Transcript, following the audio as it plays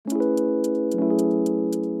As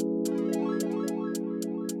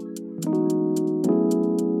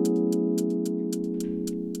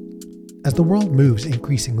the world moves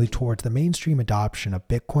increasingly towards the mainstream adoption of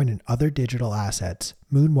Bitcoin and other digital assets,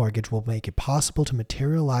 Moon Mortgage will make it possible to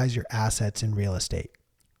materialize your assets in real estate.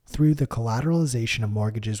 Through the collateralization of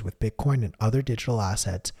mortgages with Bitcoin and other digital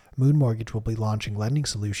assets, Moon Mortgage will be launching lending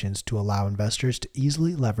solutions to allow investors to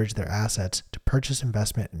easily leverage their assets to purchase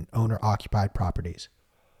investment in owner-occupied properties.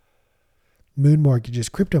 Moon Mortgage's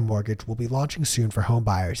crypto mortgage will be launching soon for home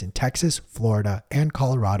buyers in Texas, Florida, and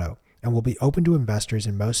Colorado, and will be open to investors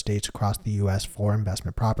in most states across the U.S. for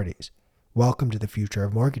investment properties. Welcome to the future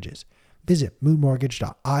of mortgages. Visit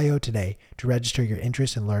moonmortgage.io today to register your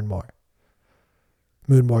interest and learn more.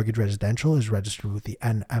 Moon Mortgage Residential is registered with the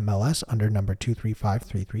NMLS under number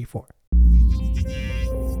 235334.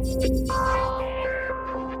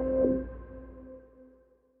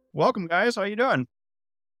 Welcome, guys. How you doing?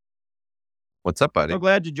 What's up, buddy? So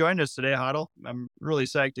glad you joined us today, HODL. I'm really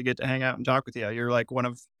psyched to get to hang out and talk with you. You're like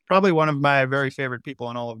probably one of my very favorite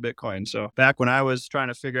people in all of Bitcoin. So back when I was trying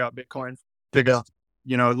to figure out Bitcoin, little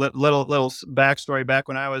backstory, back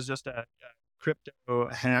when I was just a crypto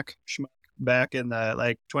hack schmuck back in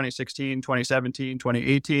the 2016, 2017,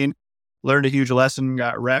 2018, learned a huge lesson,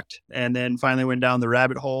 got wrecked, and then finally went down the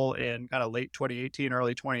rabbit hole in kind of late 2018,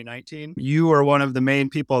 early 2019. You were one of the main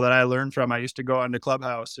people that I learned from. I used to go onto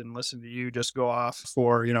Clubhouse and listen to you just go off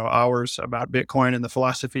for, hours about Bitcoin and the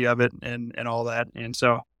philosophy of it and all that. And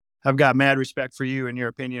so I've got mad respect for you and your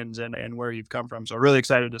opinions and where you've come from. So really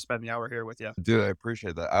excited to spend the hour here with you. Dude, I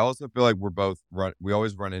appreciate that. I also feel like we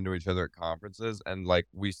always run into each other at conferences, and like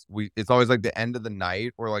we it's always like the end of the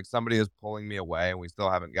night or like somebody is pulling me away and we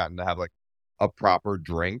still haven't gotten to have like a proper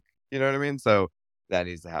drink. You know what I mean? So that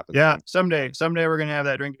needs to happen. Yeah. Someday we're going to have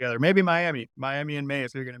that drink together. Maybe Miami in May,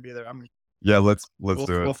 if you're going to be there. Yeah, let's do it.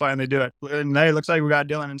 We'll finally do it. And it looks like we got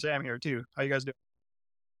Dylan and Sam here too. How you guys doing?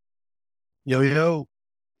 Yo.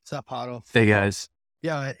 What's up, HODL? Hey, guys.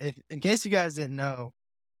 Yeah, in case you guys didn't know,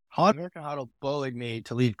 American HODL bullied me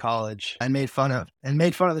to leave college and made fun of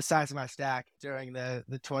the size of my stack during the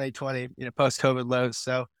 2020, post-COVID lows.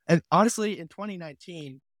 So, and honestly, in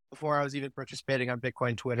 2019, before I was even participating on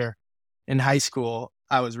Bitcoin Twitter, in high school,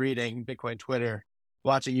 I was reading Bitcoin Twitter,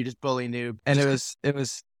 watching you just bully noob. And it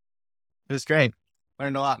was great.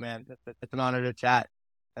 Learned a lot, man. It's an honor to chat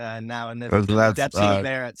now in this depths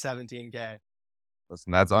there at 17K.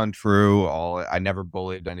 Listen, that's untrue. I never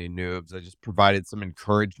bullied any noobs. I just provided some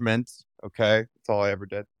encouragement. Okay. That's all I ever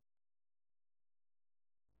did.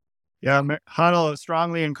 Yeah. HODL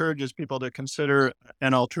strongly encourages people to consider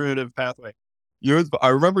an alternative pathway. I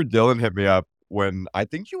remember Dylan hit me up when I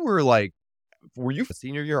think you were you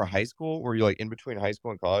senior year of high school? Were you like in between high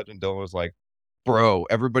school and college? And Dylan was like, bro,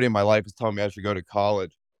 everybody in my life is telling me I should go to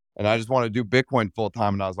college and I just want to do Bitcoin full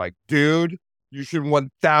time. And I was like, dude, you should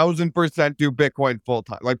 1000% do Bitcoin full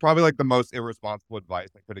time. Like probably like the most irresponsible advice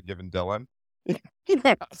I could have given Dylan.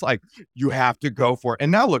 I was like, you have to go for it.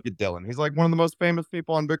 And now look at Dylan. He's like one of the most famous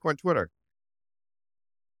people on Bitcoin Twitter.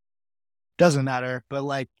 Doesn't matter,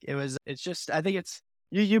 but it's just, I think it's,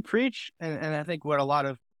 you preach, and I think what a lot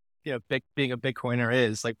of, being a Bitcoiner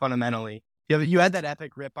is, like, fundamentally, you had that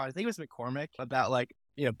epic rip on, I think it was McCormick, about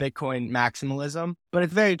Bitcoin maximalism, but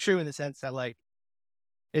it's very true in the sense that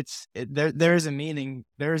there is a meaning,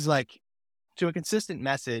 there's to a consistent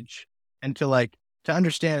message, and to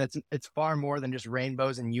understand it's far more than just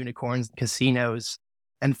rainbows and unicorns, casinos,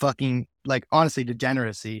 and fucking, honestly,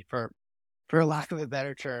 degeneracy, for lack of a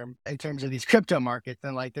better term, in terms of these crypto markets.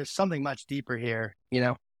 And there's something much deeper here.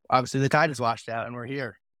 Obviously the tide is washed out and we're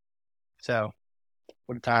here. So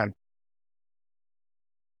what a time.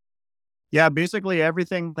 Yeah, basically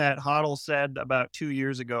everything that HODL said about 2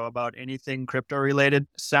 years ago about anything crypto related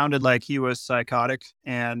sounded like he was psychotic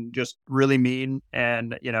and just really mean.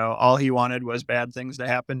 And, all he wanted was bad things to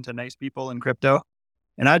happen to nice people in crypto.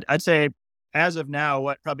 And I'd say, as of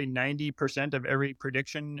now, probably 90% of every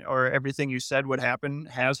prediction or everything you said would happen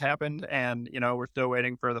has happened. And, we're still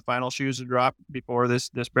waiting for the final shoes to drop before this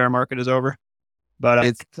bear market is over.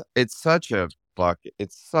 But it's such a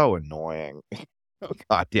it's so annoying. Oh,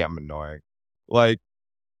 goddamn annoying.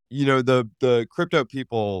 The crypto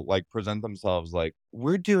people present themselves like,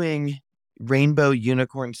 we're doing rainbow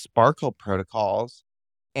unicorn sparkle protocols.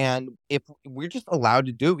 And if we're just allowed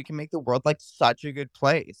to do it, we can make the world such a good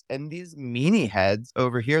place. And these meanie heads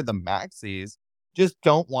over here, the maxis, just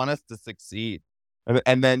don't want us to succeed.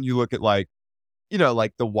 And then you look at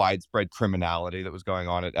the widespread criminality that was going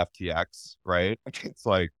on at FTX, right? It's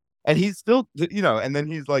and he's still, and then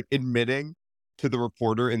he's admitting to the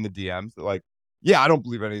reporter in the DMs that Yeah, I don't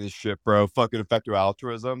believe any of this shit, bro. Fucking effective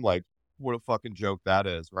altruism. Like, what a fucking joke that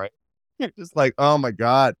is, right? You're just like, oh my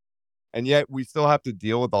God. And yet we still have to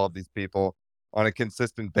deal with all of these people on a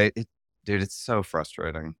consistent basis. Dude, it's so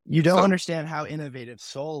frustrating. You don't So, understand how innovative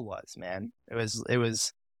Sol was, man. It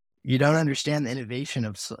was, you don't understand the innovation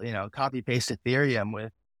of, copy paste Ethereum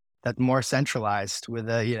with that's more centralized with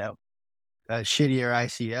a shittier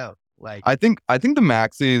ICO. Like, I think the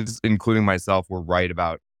maxis, including myself, were right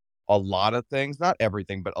about a lot of things. Not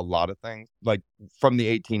everything, but a lot of things. Like from the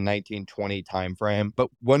 18, 19, 20 time frame. But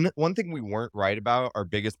one thing we weren't right about, our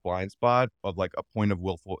biggest blind spot of like a point of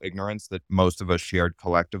willful ignorance that most of us shared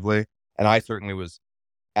collectively, and I certainly was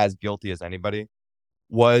as guilty as anybody,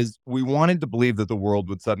 was we wanted to believe that the world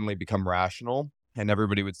would suddenly become rational and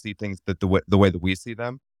everybody would see things that the way that we see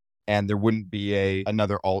them, and there wouldn't be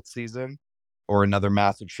another alt season or another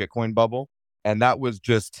massive shitcoin bubble. And that was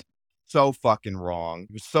just so fucking wrong.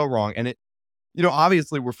 It was so wrong. And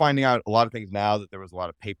obviously we're finding out a lot of things now, that there was a lot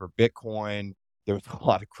of paper Bitcoin, there was a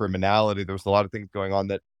lot of criminality, there was a lot of things going on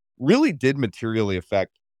that really did materially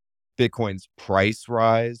affect Bitcoin's price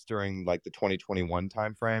rise during like the 2021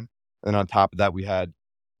 timeframe. And on top of that, we had,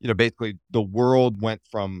 basically the world went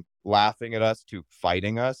from laughing at us to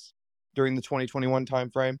fighting us during the 2021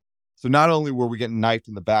 timeframe. So not only were we getting knifed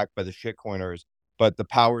in the back by the shitcoiners, but the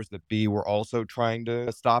powers that be were also trying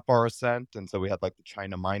to stop our ascent. And so we had like the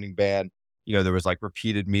China mining ban. There was like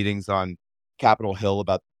repeated meetings on Capitol Hill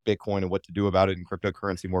about Bitcoin and what to do about it and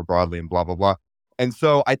cryptocurrency more broadly and blah, blah, blah. And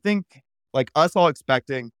so I think like us all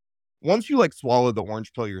expecting, once you like swallow the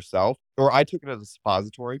orange pill yourself, or I took it as a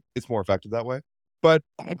suppository, it's more effective that way. But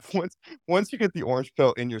once you get the orange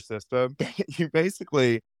pill in your system, you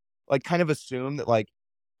basically like kind of assume that like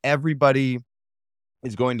everybody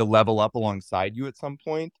is going to level up alongside you at some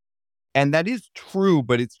point. And that is true,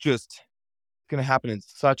 but it's just going to happen in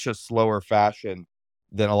such a slower fashion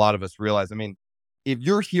than a lot of us realize. I mean, if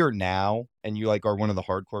you're here now and you like are one of the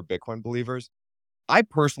hardcore Bitcoin believers, I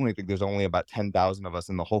personally think there's only about 10,000 of us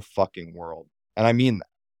in the whole fucking world. And I mean that.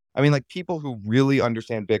 I mean, like people who really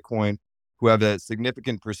understand Bitcoin, who have a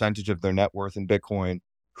significant percentage of their net worth in Bitcoin,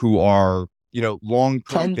 who are,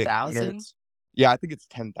 long-term 10,000? Bitcoiners. Yeah, I think it's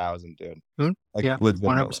 10,000, dude. Like, Yeah,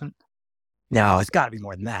 legitimately. 100%. No, it's got to be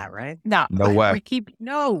more than that, right? No way. We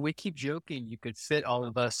keep joking. You could fit all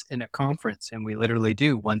of us in a conference, and we literally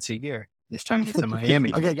do once a year. This time it's in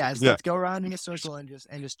Miami. Okay, guys, Yeah. let's go around in a circle and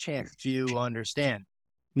just chant. Do you understand?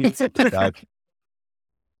 Gotcha.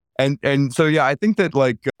 And so yeah, I think that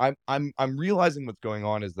like I'm realizing what's going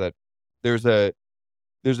on is that there's a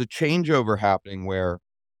changeover happening where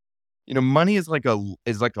money is like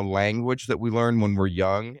a language that we learn when we're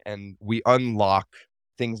young, and we unlock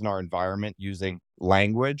things in our environment using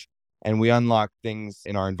language, and we unlock things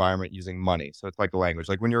in our environment using money. So it's like a language.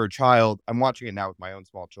 Like when you're a child, I'm watching it now with my own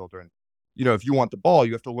small children. If you want the ball,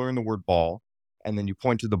 you have to learn the word ball, and then you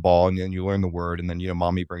point to the ball, and then you learn the word, and then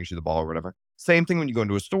mommy brings you the ball or whatever. Same thing when you go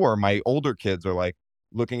into a store. My older kids are like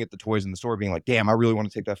looking at the toys in the store, being like, "Damn, I really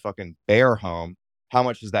want to take that fucking bear home. How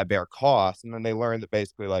much does that bear cost?" And then they learn that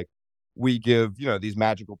basically like we give, these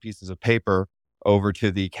magical pieces of paper over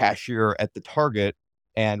to the cashier at the Target,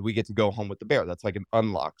 and we get to go home with the bear. That's like an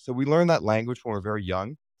unlock. So we learn that language when we're very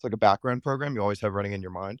young. It's like a background program you always have running in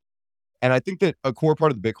your mind. And I think that a core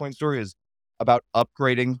part of the Bitcoin story is about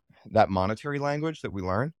upgrading that monetary language that we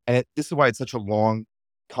learn. And this is why it's such a long,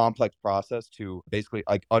 complex process to basically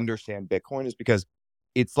like understand Bitcoin, is because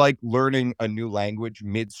it's like learning a new language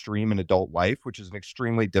midstream in adult life, which is an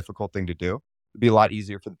extremely difficult thing to do. It'd be a lot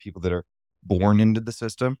easier for the people that are born into the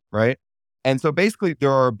system, right? And so basically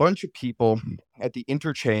there are a bunch of people at the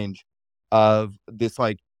interchange of this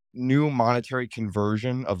like new monetary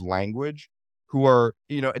conversion of language who are,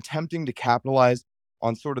 attempting to capitalize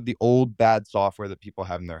on sort of the old bad software that people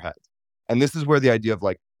have in their heads. And this is where the idea of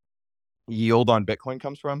like yield on Bitcoin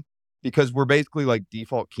comes from, because we're basically like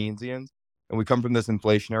default Keynesians and we come from this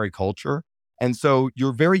inflationary culture. And so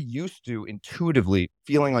you're very used to intuitively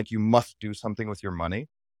feeling like you must do something with your money.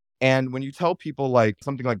 And when you tell people like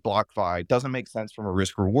something like BlockFi doesn't make sense from a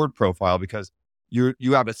risk reward profile, because you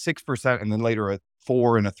have a 6% and then later a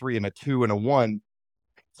 4 and a 3 and a 2 and a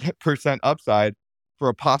 1% upside for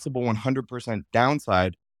a possible 100%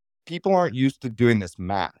 downside, people aren't used to doing this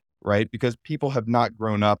math, right? Because people have not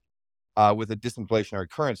grown up with a disinflationary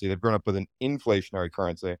currency. They've grown up with an inflationary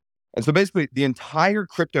currency. And so basically the entire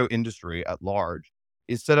crypto industry at large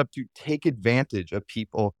is set up to take advantage of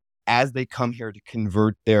people as they come here to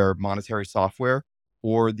convert their monetary software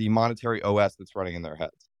or the monetary OS that's running in their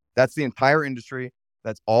heads. That's the entire industry.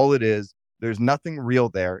 That's all it is. There's nothing real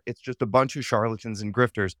there. It's just a bunch of charlatans and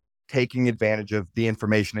grifters taking advantage of the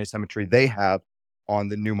information asymmetry they have on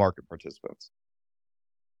the new market participants.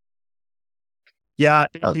 Yeah,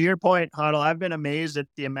 to your point, HODL, I've been amazed at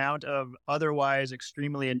the amount of otherwise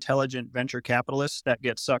extremely intelligent venture capitalists that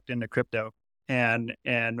get sucked into crypto. And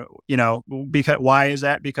because why is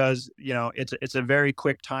that? Because it's a very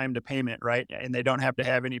quick time to payment, right? And they don't have to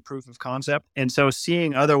have any proof of concept. And so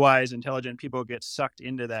seeing otherwise intelligent people get sucked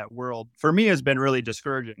into that world for me has been really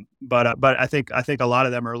discouraging. But I think a lot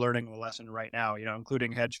of them are learning the lesson right now.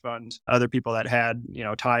 Including hedge funds, other people that had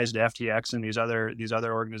ties to FTX and these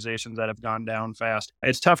other organizations that have gone down fast.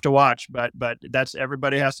 It's tough to watch, but that's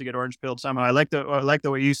everybody has to get orange pilled somehow. I like the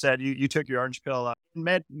way you said you took your orange pill.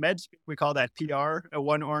 Med speak, we call that PR, a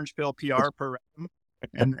one orange pill PR per round.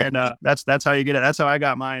 And that's how you get it. That's how I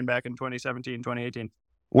got mine back in 2017, 2018.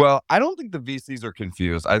 Well, I don't think the VCs are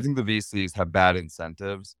confused. I think the VCs have bad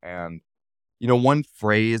incentives. And, one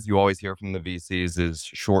phrase you always hear from the VCs is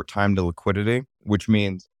short time to liquidity, which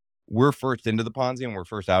means we're first into the Ponzi and we're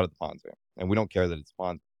first out of the Ponzi. And we don't care that it's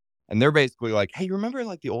Ponzi. And they're basically like, hey, you remember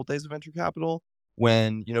like the old days of venture capital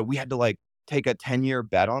when, we had to like take a 10-year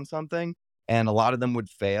bet on something and a lot of them would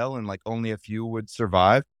fail and like only a few would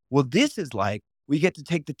survive? Well, this is like, we get to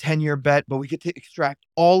take the 10-year bet, but we get to extract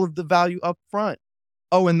all of the value up front.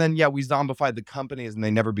 Oh, and then, we zombify the companies and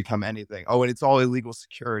they never become anything. Oh, and it's all illegal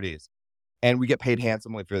securities. And we get paid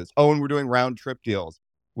handsomely for this. Oh, and we're doing round trip deals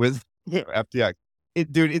with FTX.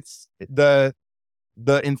 It's the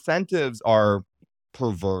incentives are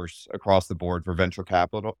perverse across the board for venture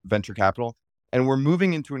capital. And we're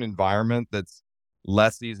moving into an environment that's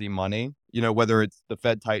less easy money, whether it's the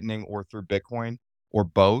Fed tightening or through Bitcoin or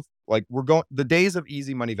both. Like the days of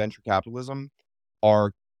easy money venture capitalism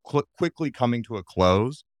are quickly coming to a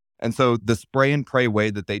close. And so the spray and pray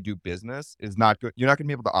way that they do business is not good. You're not going to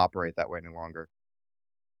be able to operate that way any longer.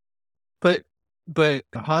 But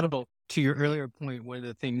HODL, to your earlier point, one of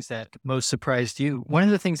the things that most surprised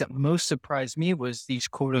me was these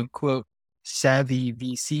quote unquote savvy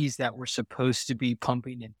VCs that were supposed to be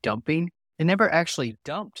pumping and dumping. They never actually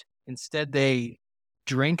dumped. Instead, they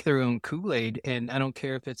drank their own Kool-Aid. And I don't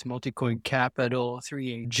care if it's Multicoin Capital,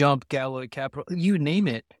 3A Jump, Galloid Capital, you name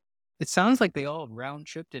it. It sounds like they all round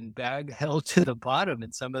tripped and bag held to the bottom.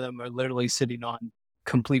 And some of them are literally sitting on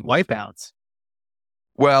complete wipeouts.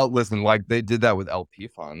 Well, listen, like they did that with LP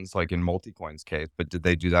funds, like in Multicoin's case, but did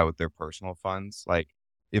they do that with their personal funds? Like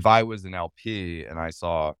if I was an LP and I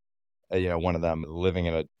saw, one of them living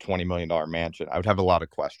in a $20 million mansion, I would have a lot of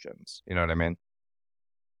questions. You know what I mean?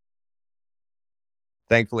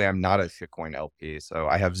 Thankfully, I'm not a shitcoin LP, so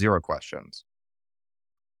I have zero questions.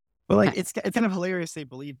 But like, it's kind of hilarious they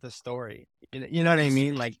believe the story. You know what I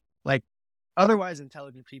mean? Like otherwise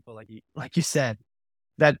intelligent people, like you said,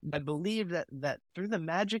 that believe that through the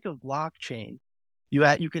magic of blockchain, you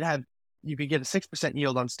could get a 6%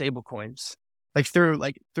 yield on stable coins, through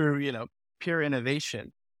pure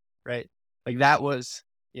innovation, right? Like that was,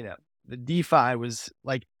 the DeFi was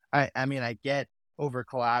like, I get over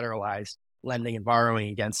collateralized lending and borrowing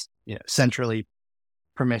against, centrally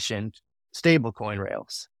permissioned stablecoin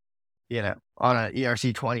rails, on an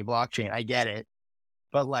ERC20 blockchain. I get it.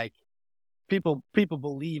 But like people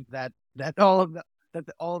believe that all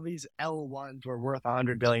of these L1s were worth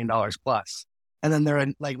 $100 billion plus. And then they're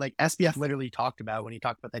in, like SBF literally talked about when he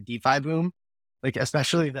talked about that DeFi boom, like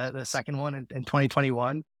especially the second one in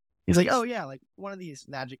 2021. He's like, oh yeah, like one of these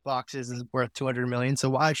magic boxes is worth 200 million. So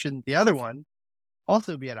why shouldn't the other one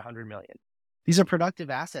also be at 100 million? These are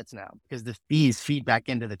productive assets now because the fees feed back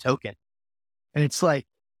into the token. And it's like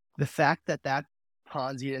the fact that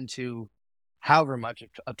Ponzi into however much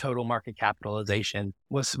of total market capitalization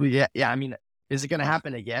was, I mean, is it going to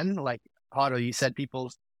happen again? Like HODL, you said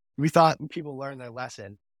we thought people learned their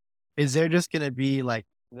lesson. Is there just going to be like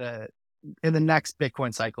in the next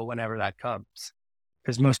Bitcoin cycle, whenever that comes?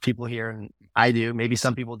 Because most people here, and I do, maybe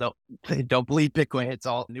some people don't believe Bitcoin hits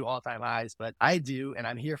new all-time highs, but I do, and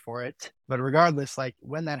I'm here for it. But regardless, like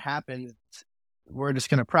when that happens, we're just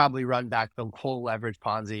going to probably run back the whole leverage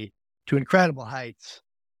Ponzi to incredible heights.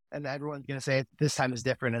 And everyone's going to say this time is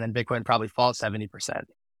different. And then Bitcoin probably falls 70%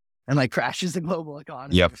 and like crashes the global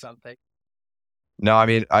economy or something. No, I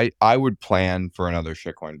mean, I would plan for another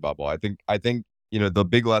shitcoin bubble. I think, the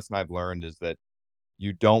big lesson I've learned is that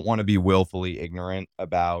you don't want to be willfully ignorant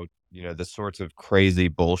about, the sorts of crazy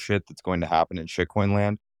bullshit that's going to happen in shitcoin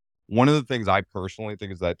land. One of the things I personally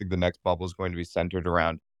think is that I think the next bubble is going to be centered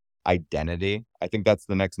around identity. I think that's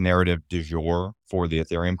the next narrative du jour for the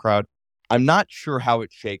Ethereum crowd. I'm not sure how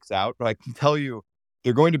it shakes out, but I can tell you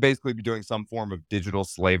they're going to basically be doing some form of digital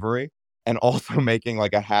slavery and also making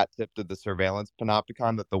like a hat tip to the surveillance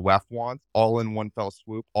panopticon that the WEF wants, all in one fell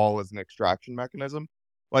swoop, all as an extraction mechanism.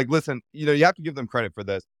 Like, listen, you have to give them credit for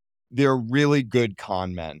this. They're really good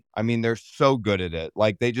con men. I mean, they're so good at it.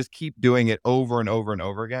 Like, they just keep doing it over and over and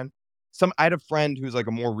over again. I had a friend who's like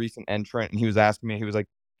a more recent entrant, and he was asking me, he was like,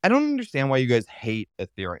 I don't understand why you guys hate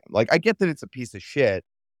Ethereum. Like, I get that it's a piece of shit,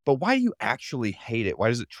 but why do you actually hate it? Why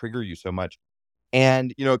does it trigger you so much?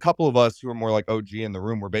 And, a couple of us who are more like OG in the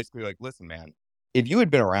room were basically like, listen, man, if you had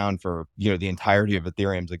been around for, the entirety of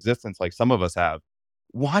Ethereum's existence, like some of us have,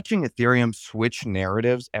 watching Ethereum switch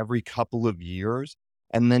narratives every couple of years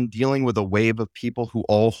and then dealing with a wave of people who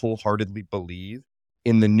all wholeheartedly believe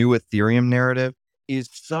in the new Ethereum narrative is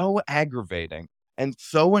so aggravating and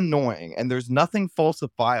so annoying. And there's nothing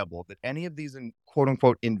falsifiable that any of these quote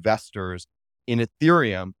unquote investors in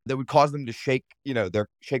Ethereum that would cause them to shake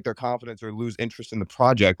their confidence or lose interest in the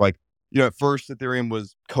project. Like, at first Ethereum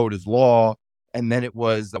was code is law, and then it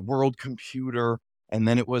was the world computer, and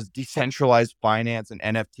then it was decentralized finance and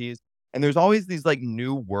NFTs. And there's always these like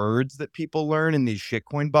new words that people learn in these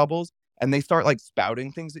shitcoin bubbles, and they start like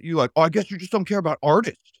spouting things at you like, oh, I guess you just don't care about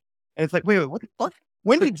artists. And it's like, wait, what the fuck?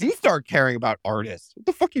 When did you start caring about artists? What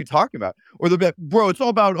the fuck are you talking about? Or they'll be like, bro, it's all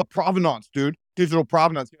about provenance, dude. Digital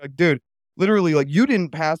provenance. You're like, dude, literally, like, you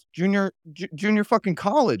didn't pass junior fucking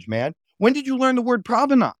college, man. When did you learn the word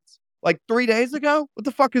provenance? Like 3 days ago? What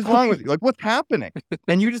the fuck is wrong with you? Like, what's happening?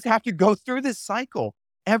 And you just have to go through this cycle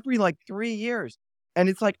every like 3 years. And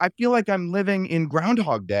it's like, I feel like I'm living in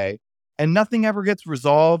Groundhog Day and nothing ever gets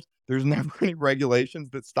resolved. There's never any regulations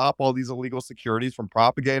that stop all these illegal securities from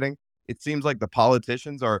propagating. It seems like the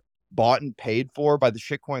politicians are bought and paid for by the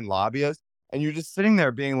shitcoin lobbyists. And you're just sitting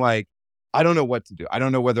there being like, I don't know what to do. I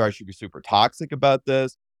don't know whether I should be super toxic about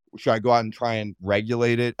this. Should I go out and try and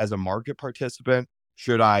regulate it as a market participant?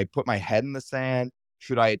 Should I put my head in the sand?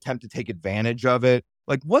 Should I attempt to take advantage of it?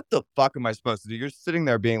 Like, what the fuck am I supposed to do? You're sitting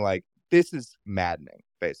there being like, this is maddening,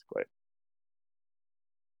 basically.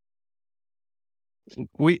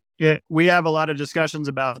 We have a lot of discussions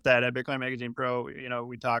about that at Bitcoin Magazine Pro.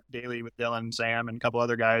 We talk daily with Dylan, Sam, and a couple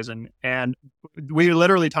other guys, and we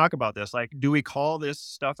literally talk about this. Like, do we call this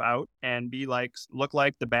stuff out and be like, look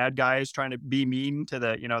like the bad guys trying to be mean to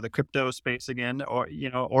the the crypto space again,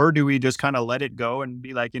 or do we just kind of let it go and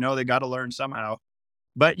be like, they got to learn somehow?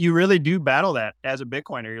 But you really do battle that as a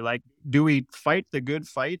Bitcoiner. You're like, do we fight the good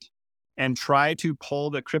fight and try to pull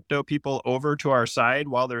the crypto people over to our side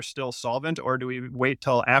while they're still solvent, or do we wait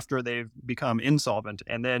till after they've become insolvent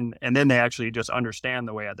and then they actually just understand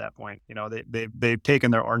the way at that point? They've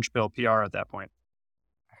taken their orange pill PR at that point.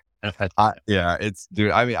 Yeah,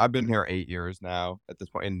 dude. I mean, I've been here 8 years now at this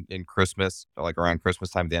point. In Christmas, like around Christmas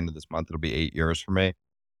time, the end of this month, it'll be 8 years for me.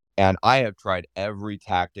 And I have tried every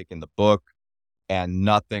tactic in the book, and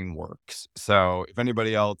nothing works. So if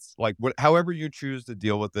anybody else, like, however you choose to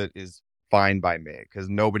deal with it is fine by me, because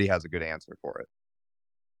nobody has a good answer for it.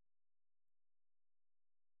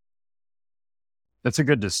 That's a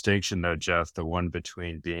good distinction, though, Jeff, the one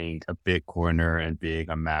between being a Bitcoiner and being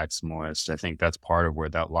a maximalist. I think that's part of where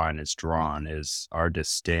that line is drawn, is our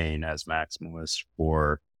disdain as maximalists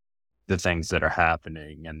for the things that are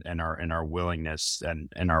happening, and our willingness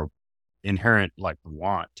and our inherent like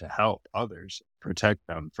want to help others, protect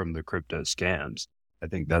them from the crypto scams. I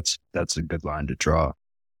think that's a good line to draw.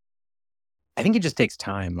 I think it just takes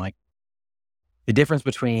time. Like, the difference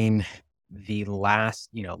between the last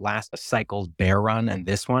cycle's bear run and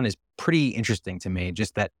this one is pretty interesting to me.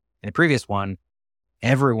 Just that in the previous one,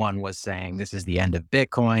 everyone was saying this is the end of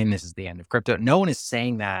Bitcoin, this is the end of crypto. No one is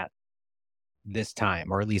saying that this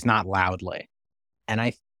time, or at least not loudly. And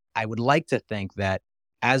I would like to think that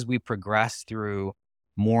as we progress through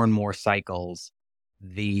more and more cycles,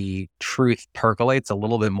 the truth percolates a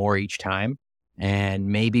little bit more each time, and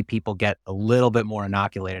maybe people get a little bit more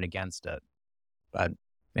inoculated against it. But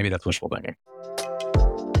maybe that's wishful thinking.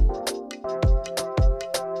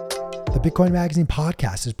 The Bitcoin Magazine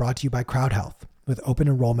podcast is brought to you by CrowdHealth. With open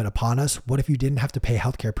enrollment upon us, what if you didn't have to pay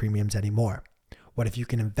healthcare premiums anymore? What if you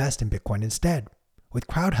can invest in Bitcoin instead? With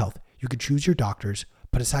CrowdHealth, you can choose your doctors,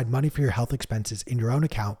 put aside money for your health expenses in your own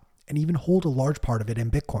account, and even hold a large part of it in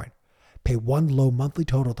Bitcoin. Pay one low monthly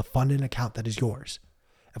total to fund an account that is yours.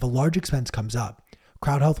 If a large expense comes up,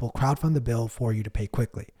 CrowdHealth will crowdfund the bill for you to pay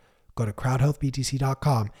quickly. Go to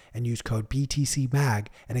crowdhealthbtc.com and use code BTCMAG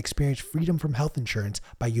and experience freedom from health insurance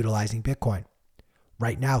by utilizing Bitcoin.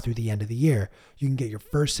 Right now through the end of the year, you can get your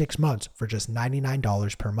first 6 months for just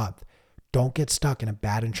 $99 per month. Don't get stuck in a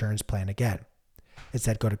bad insurance plan again.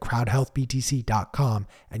 Instead, go to crowdhealthbtc.com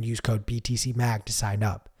and use code BTCMAG to sign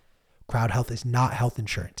up. CrowdHealth is not health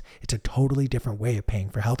insurance. It's a totally different way of paying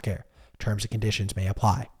for healthcare. Terms and conditions may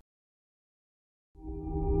apply.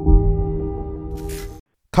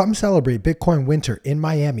 Come celebrate Bitcoin Winter in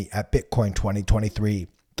Miami at Bitcoin 2023.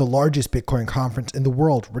 The largest Bitcoin conference in the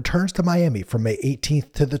world returns to Miami from May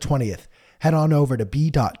 18th to the 20th. Head on over to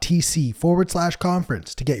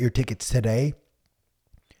b.tc/conference to get your tickets today.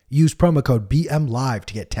 Use promo code BMLive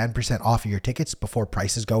to get 10% off of your tickets before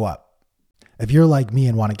prices go up. If you're like me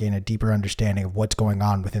and want to gain a deeper understanding of what's going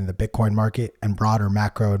on within the Bitcoin market and broader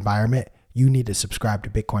macro environment, you need to subscribe to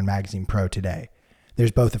Bitcoin Magazine Pro today.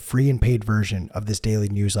 There's both a free and paid version of this daily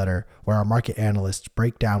newsletter where our market analysts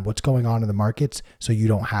break down what's going on in the markets so you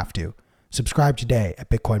don't have to. Subscribe today at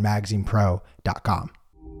bitcoinmagazinepro.com.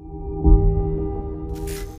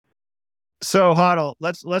 So HODL,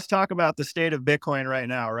 let's talk about the state of Bitcoin right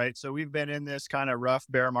now, right? So we've been in this kind of rough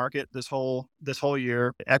bear market this whole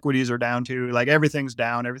year. Equities are down too, like everything's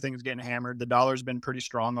down, everything's getting hammered. The dollar's been pretty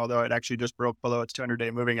strong, although it actually just broke below its 200-day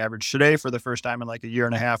moving average today for the first time in like a year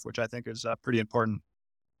and a half, which I think is pretty important.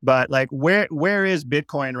 But like, where is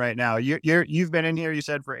Bitcoin right now? You've been in here, you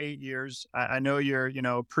said, for 8 years. I know you're,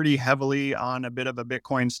 pretty heavily on a bit of a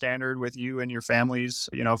Bitcoin standard with you and your family's,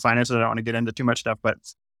 finances. I don't want to get into too much stuff, but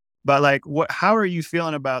like, how are you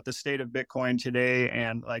feeling about the state of Bitcoin today?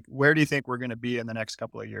 And like, where do you think we're going to be in the next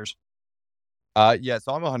couple of years? Yeah,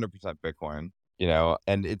 so I'm 100% Bitcoin,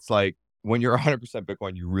 and it's like when you're 100%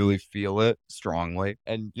 Bitcoin, you really feel it strongly.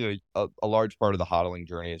 And, a large part of the hodling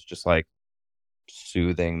journey is just like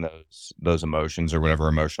soothing those emotions or whatever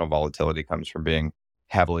emotional volatility comes from being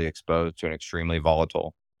heavily exposed to an extremely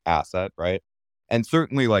volatile asset, right? And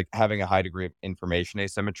certainly like having a high degree of information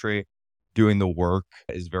asymmetry, doing the work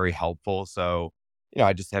is very helpful. So,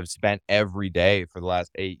 I just have spent every day for the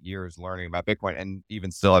last 8 years learning about Bitcoin, and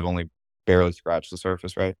even still I've only barely scratched the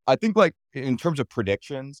surface, right? I think like in terms of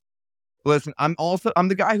predictions, listen, I'm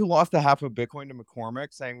the guy who lost a half of Bitcoin to McCormick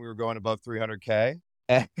saying we were going above 300K.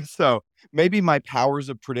 And so maybe my powers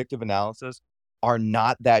of predictive analysis are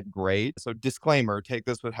not that great. So disclaimer, take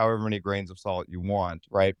this with however many grains of salt you want,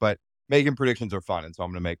 right? But making predictions are fun. And so I'm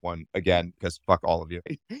going to make one again because fuck all of you.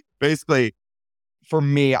 Basically, for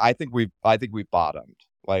me, I think we've bottomed.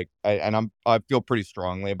 Like, I feel pretty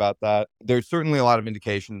strongly about that. There's certainly a lot of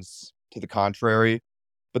indications to the contrary,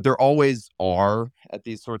 but there always are at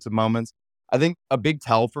these sorts of moments. I think a big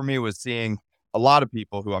tell for me was seeing a lot of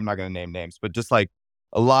people who, I'm not going to name names, but just like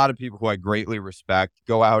a lot of people who I greatly respect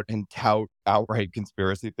go out and tout outright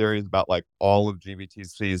conspiracy theories about like all of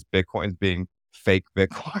GBTC's Bitcoins being fake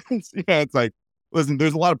Bitcoins. It's like, listen,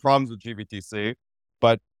 there's a lot of problems with GBTC,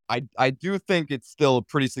 but I do think it's still a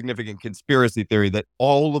pretty significant conspiracy theory that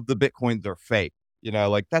all of the Bitcoins are fake.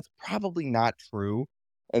 Like that's probably not true.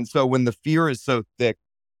 And so when the fear is so thick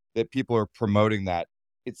that people are promoting that,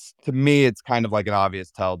 to me, it's kind of like an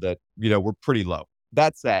obvious tell that, we're pretty low.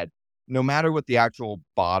 That said, no matter what the actual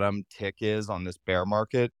bottom tick is on this bear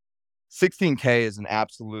market, 16K is an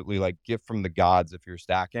absolutely like gift from the gods if you're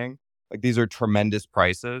stacking. Like these are tremendous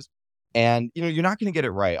prices. And, you're not going to get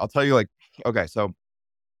it right. I'll tell you okay, so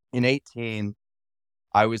in 18,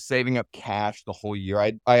 I was saving up cash the whole year.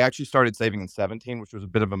 I actually started saving in 17, which was a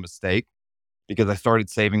bit of a mistake because I started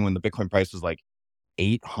saving when the Bitcoin price was like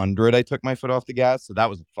 800. I took my foot off the gas. So that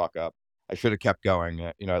was a fuck up. I should have kept going,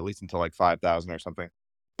 at least until like 5,000 or something.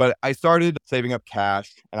 But I started saving up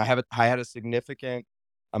cash and I had a significant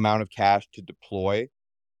amount of cash to deploy.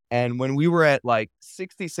 And when we were at like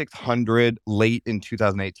 6,600 late in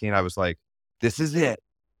 2018, I was like, this is it.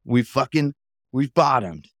 We've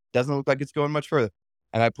bottomed. Doesn't look like it's going much further.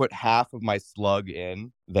 And I put half of my slug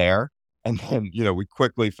in there. And then, we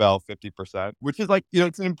quickly fell 50%, which is like,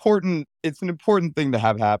 it's an important thing to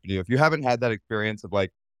have happen to you. If you haven't had that experience of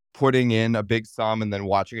like putting in a big sum and then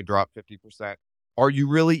watching it drop 50%, are you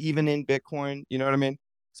really even in Bitcoin? You know what I mean?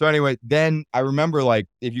 So anyway, then I remember like,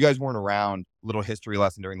 if you guys weren't around, little history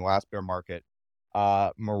lesson during the last bear market,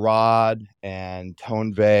 Murad and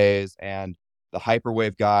Tone Vase and the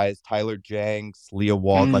Hyperwave guys, Tyler Jenks, Leah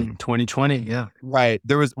Wald, like 2020. Yeah. Right.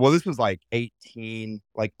 This was like 18,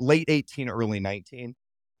 like late 18, early 19.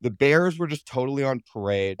 The bears were just totally on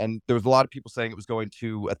parade. And there was a lot of people saying it was going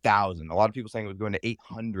to 1,000. A lot of people saying it was going to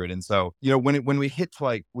 800. And so, when we hit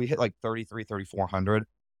like 33, 3,400,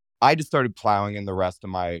 I just started plowing in the rest of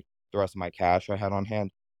my cash I had on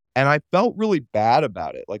hand. And I felt really bad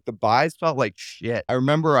about it. Like the buys felt like shit. I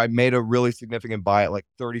remember I made a really significant buy at like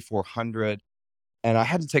 3,400. And I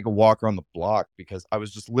had to take a walk around the block because I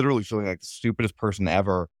was just literally feeling like the stupidest person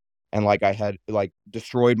ever. And like I had like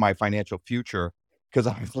destroyed my financial future because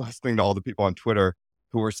I was listening to all the people on Twitter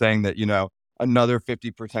who were saying that, another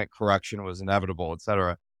 50% correction was inevitable, et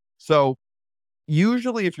cetera. So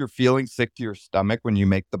usually if you're feeling sick to your stomach when you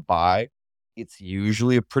make the buy, it's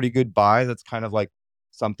usually a pretty good buy. That's kind of like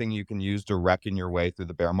something you can use to reckon your way through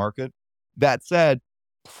the bear market. That said,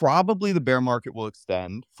 probably the bear market will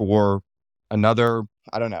extend for another,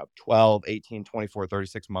 I don't know, 12, 18, 24,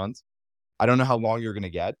 36 months. I don't know how long you're going to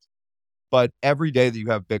get, but every day that you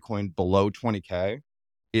have Bitcoin below 20K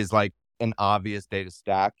is like an obvious day to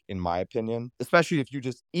stack, in my opinion, especially if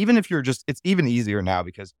it's even easier now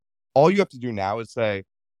because all you have to do now is say,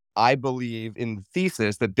 I believe in the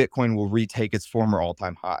thesis that Bitcoin will retake its former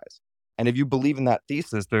all-time highs. And if you believe in that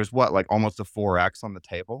thesis, there's like almost a 4x on the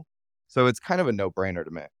table. So it's kind of a no-brainer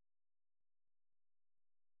to me.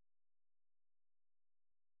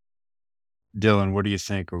 Dylan, what do you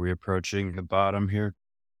think? Are we approaching the bottom here?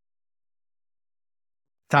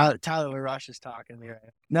 Tyler Rush is talking here.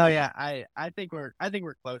 No, yeah, I think we're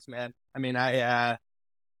close, man. I mean,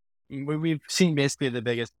 we've seen basically the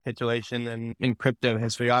biggest capitulation in crypto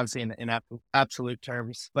history, obviously in absolute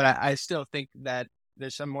terms. But I still think that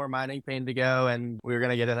there's some more mining pain to go, and we're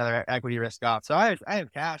gonna get another equity risk off. So I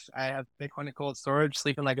have cash, I have Bitcoin in cold storage,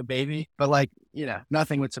 sleeping like a baby. But like,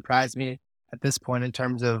 nothing would surprise me at this point in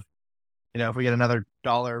terms of, if we get another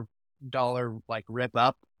dollar like rip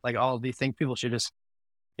up, like all of these things, people should just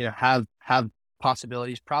have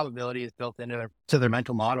probabilities built into their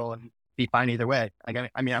mental model and be fine either way. Like,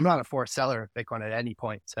 I mean, I'm not a forced seller of Bitcoin at any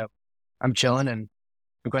point, so I'm chilling. And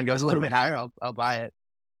if Bitcoin goes a little bit higher, I'll buy it.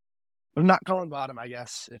 I'm not calling bottom, I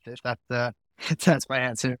guess, if that's if that's my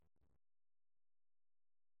answer.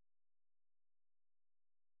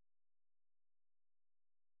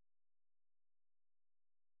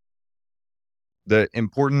 The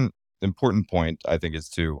important point, I think, is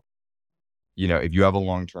to, if you have a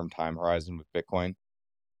long-term time horizon with Bitcoin,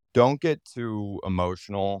 don't get too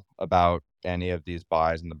emotional about any of these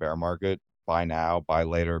buys in the bear market. Buy now, buy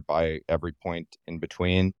later, buy every point in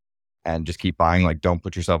between, and just keep buying. Like, don't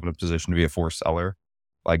put yourself in a position to be a forced seller,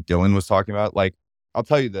 like Dylan was talking about. Like, I'll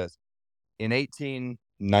tell you this: in 18,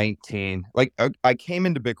 19, like I came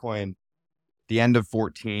into Bitcoin the end of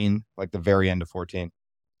 14, like the very end of 14.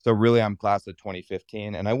 So really, I'm class of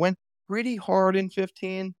 2015, and I went pretty hard in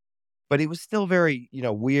 15, but it was still very,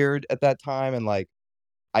 weird at that time, and like,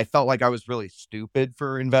 I felt like I was really stupid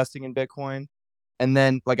for investing in Bitcoin. And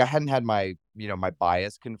then like I hadn't had my, my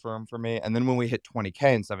bias confirmed for me. And then when we hit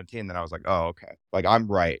 20K in 17, then I was like, oh, okay. Like I'm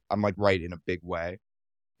right. I'm like right in a big way.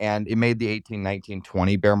 And it made the 18, 19,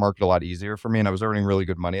 20 bear market a lot easier for me. And I was earning really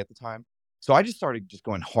good money at the time. So I just started just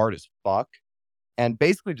going hard as fuck and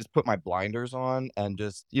basically just put my blinders on and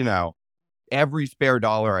just, every spare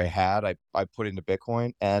dollar I had, I put into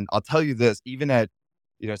Bitcoin. And I'll tell you this, even at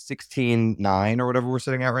 16.9 or whatever we're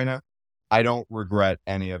sitting at right now, I don't regret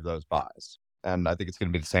any of those buys. And I think it's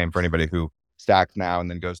going to be the same for anybody who stacks now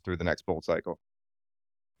and then goes through the next bull cycle.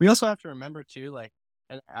 We also have to remember too, like,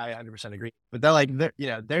 and I 100% agree, but that like,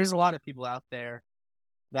 there's a lot of people out there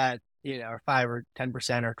that, are 5 or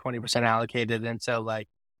 10% or 20% allocated. And so like,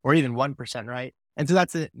 or even 1%, right? And so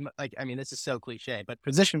that's it. Like, I mean, this is so cliche, but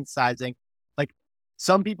position sizing, like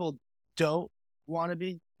some people don't want to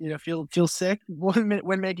be, feel sick when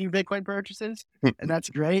making Bitcoin purchases, and that's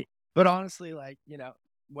great. But honestly, like,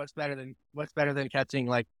 what's better than catching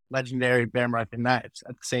like legendary bear market knives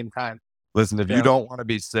at the same time? Listen, if you don't want to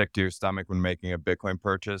be sick to your stomach when making a Bitcoin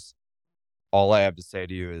purchase, all I have to say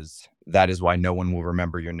to you is that is why no one will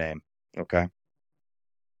remember your name. Okay.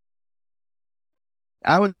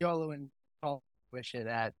 I was YOLO and Paul wish it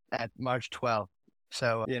at March 12th.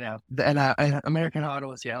 So, and American HODL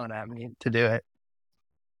was yelling at me to do it.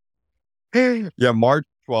 Yeah, March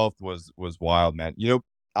 12th was wild, man.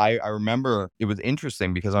 I remember it was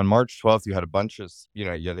interesting because on March 12th, you had a bunch of, you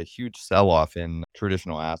had a huge sell-off in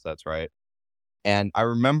traditional assets, right? And I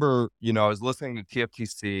remember, I was listening to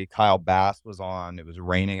TFTC, Kyle Bass was on, it was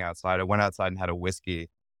raining outside. I went outside and had a whiskey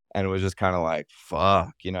and it was just kind of like,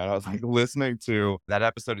 fuck, and I was like listening to that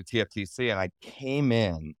episode of TFTC and I came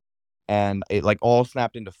in and it like all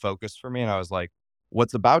snapped into focus for me. And I was like,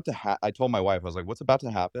 what's about to happen? I told my wife, I was like, what's about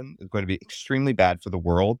to happen is going to be extremely bad for the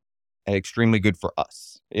world and extremely good for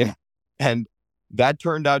us. And that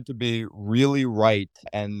turned out to be really right.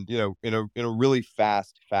 And, in a really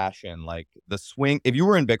fast fashion, like the swing, if you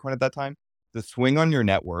were in Bitcoin at that time, the swing on your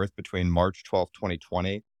net worth between March 12th,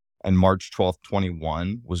 2020 and March 12th,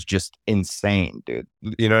 21 was just insane, dude.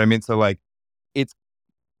 You know what I mean? So like, it's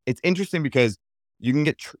interesting because you can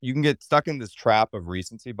get stuck in this trap of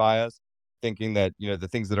recency bias, thinking that, the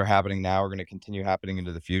things that are happening now are going to continue happening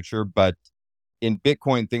into the future. But in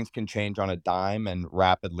Bitcoin, things can change on a dime and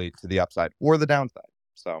rapidly to the upside or the downside.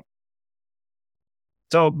 So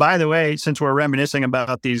by the way, since we're reminiscing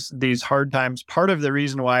about these hard times, part of the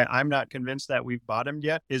reason why I'm not convinced that we've bottomed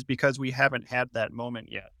yet is because we haven't had that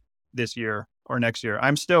moment yet this year. or next year.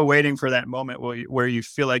 I'm still waiting for that moment where you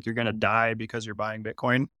feel like you're going to die because you're buying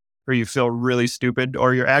Bitcoin, or you feel really stupid,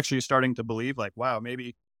 or you're actually starting to believe like, wow,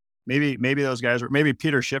 maybe those guys, maybe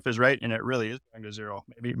Peter Schiff is right and it really is going to zero.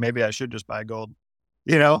 Maybe I should just buy gold.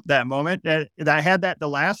 That moment that I had, that the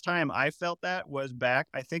last time I felt that was back,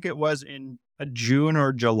 I think it was in June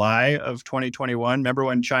or July of 2021. Remember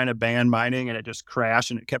when China banned mining and it just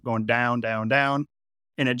crashed and it kept going down, down, down.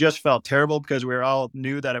 And it just felt terrible because we all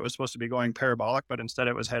knew that it was supposed to be going parabolic, but instead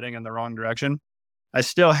it was heading in the wrong direction. I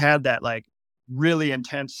still had that like really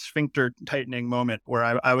intense sphincter tightening moment where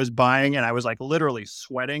I was buying and I was like literally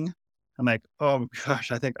sweating. I'm like, oh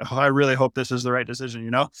gosh, I really hope this is the right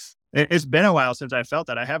decision. It's been a while since I felt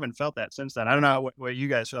that. I haven't felt that since then. I don't know what you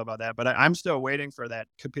guys feel about that, but I'm still waiting for that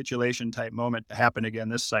capitulation type moment to happen again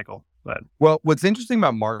this cycle. But Well, what's interesting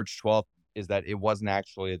about March 12th is that it wasn't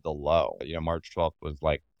actually the low. March 12th was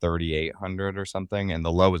like 3,800 or something, and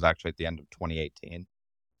the low was actually at the end of 2018.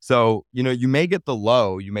 So, you may get the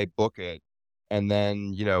low, you may book it, and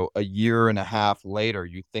then, a year and a half later,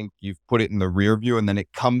 you think you've put it in the rear view, and then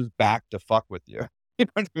it comes back to fuck with you. You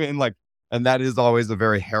know what I mean? Like, and that is always a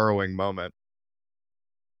very harrowing moment.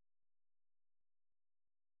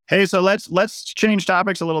 hey, so let's change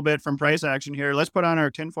topics a little bit from price action here. Let's put on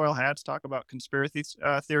our tinfoil hats, talk about conspiracy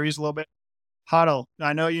theories a little bit. HODL,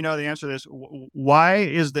 I know you know the answer to this. Why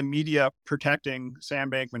is the media protecting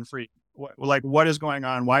Sam Bankman-Fried? What is going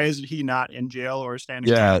on? Why is he not in jail or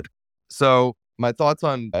standing Yeah. trial? So my thoughts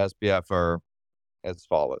on SBF are as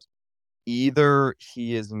follows. Either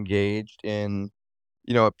he is engaged in,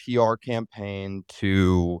 a PR campaign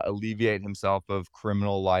to alleviate himself of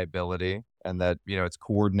criminal liability, and that, it's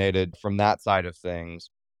coordinated from that side of things,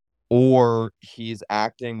 or he's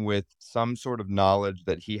acting with some sort of knowledge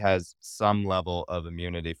that he has some level of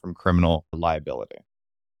immunity from criminal liability.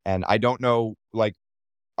 And I don't know, like,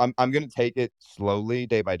 I'm going to take it slowly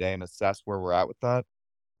day by day and assess where we're at with that.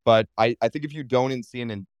 But I think if you don't see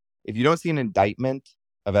an indictment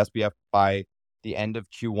of SBF by the end of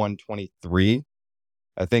Q1 23,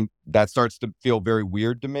 I think that starts to feel very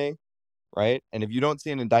weird to me, right? And if you don't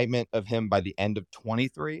see an indictment of him by the end of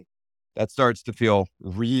 23, that starts to feel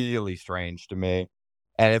really strange to me.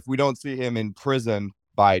 And if we don't see him in prison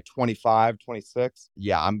by 25, 26,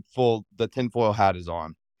 yeah, the tinfoil hat is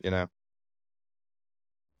on,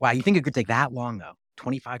 Wow, you think it could take that long though?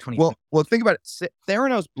 25, 26? Well, think about it.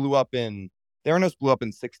 Theranos blew up in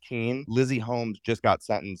 16. Lizzie Holmes just got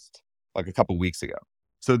sentenced like a couple weeks ago.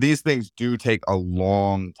 So these things do take a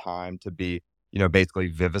long time to be, basically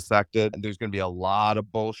vivisected. And there's going to be a lot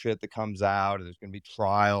of bullshit that comes out. And there's going to be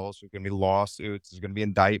trials. There's going to be lawsuits. There's going to be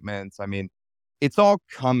indictments. I mean, it's all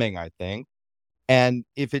coming, I think. And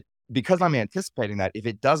because I'm anticipating that, if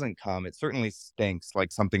it doesn't come, it certainly stinks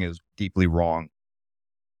like something is deeply wrong.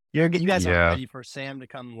 You guys Yeah. are ready for Sam to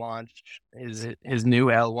come launch his new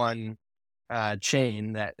L1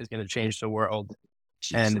 chain that is going to change the world.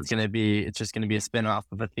 And it's just going to be a spinoff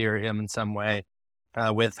of Ethereum in some way,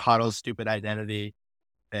 with HODL's stupid identity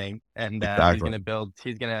thing. And Exactly. he's going to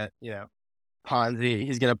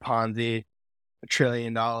Ponzi $1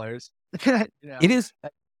 trillion. It is.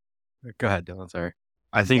 Go ahead, Dylan. Sorry.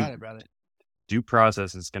 I think Got it, brother. due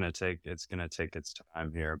process is going to take its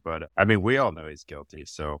time here. But I mean, we all know he's guilty.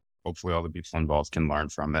 So hopefully all the people involved can learn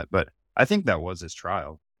from it. But I think that was his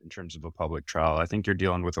trial in terms of a public trial. I think you're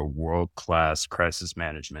dealing with a world-class crisis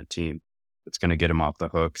management team that's going to get him off the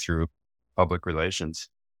hook through public relations.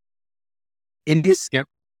 It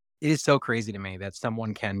is so crazy to me that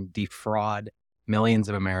someone can defraud millions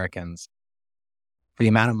of Americans for the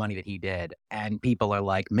amount of money that he did. And people are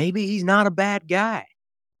like, maybe he's not a bad guy.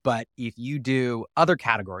 But if you do other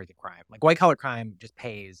categories of crime, like white collar crime just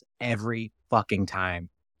pays every fucking time.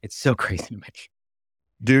 It's so crazy to me.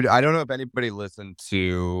 Dude, I don't know if anybody listened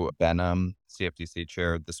to Benham, CFTC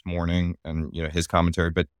chair, this morning and, his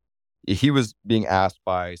commentary, but he was being asked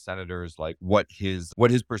by senators, like what his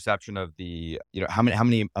perception of the, how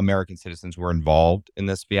many American citizens were involved in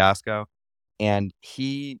this fiasco. And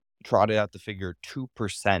he trotted out the figure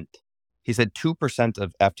 2%. He said 2%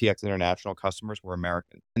 of FTX International customers were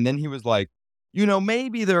American. And then he was like,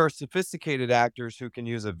 maybe there are sophisticated actors who can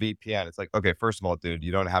use a VPN. It's like, okay, first of all, dude,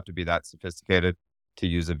 you don't have to be that sophisticated to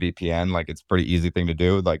use a VPN. Like, it's a pretty easy thing to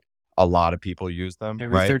do. Like, a lot of people use them,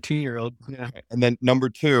 Every right? 13-year-old. Yeah. And then number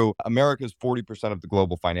two, America's 40% of the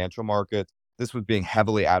global financial market. This was being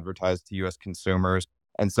heavily advertised to U.S. consumers.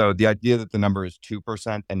 And so the idea that the number is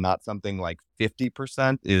 2% and not something like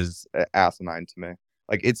 50% is asinine to me.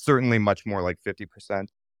 Like, it's certainly much more like 50%.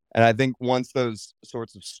 And I think once those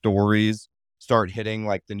sorts of stories start hitting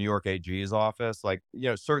like the New York AG's office, like,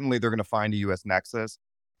 certainly they're going to find a U.S. nexus.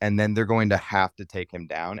 and then they're going to have to take him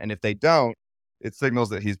down. And if they don't, it signals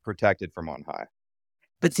that he's protected from on high.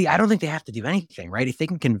 But see, I don't think they have to do anything, right? If they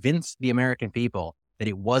can convince the American people that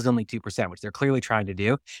it was only 2%, which they're clearly trying to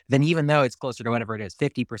do, then even though it's closer to whatever it is,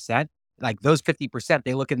 50%, like those 50%,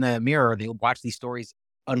 they look in the mirror, they watch these stories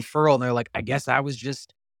unfurl, and they're like, I guess I was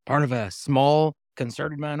just part of a small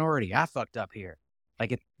concerted minority. I fucked up here.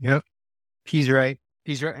 Like it. Yep. He's right.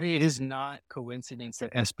 He's right. I mean, it is not coincidence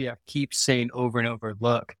that SBF keeps saying over and over,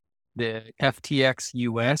 look, the FTX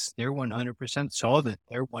US, they're 100% solvent.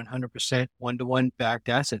 They're 100% one-to-one backed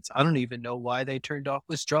assets. I don't even know why they turned off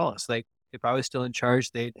withdrawals. Like, if I was still in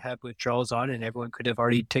charge, they'd have withdrawals on and everyone could have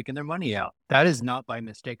already taken their money out. That is not by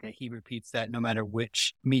mistake that he repeats that no matter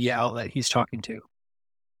which media outlet he's talking to.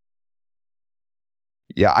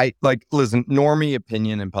 Yeah, listen, normie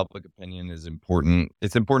opinion and public opinion is important.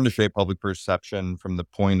 It's important to shape public perception from the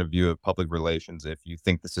point of view of public relations if you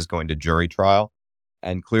think this is going to jury trial.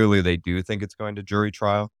 And clearly they do think it's going to jury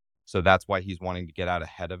trial. So that's why he's wanting to get out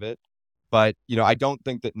ahead of it. But, I don't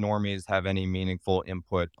think that normies have any meaningful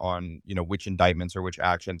input on, which indictments or which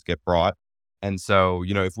actions get brought. And so,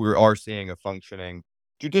 if we are seeing a functioning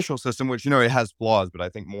judicial system, which, it has flaws, but I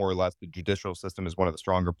think more or less the judicial system is one of the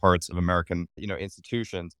stronger parts of American,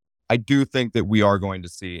 institutions. I do think that we are going to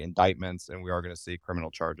see indictments and we are going to see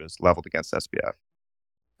criminal charges leveled against SBF.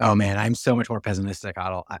 Oh man, I'm so much more pessimistic,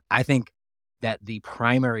 HODL. I think that the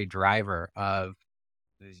primary driver of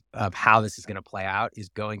how this is going to play out is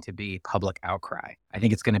going to be public outcry. I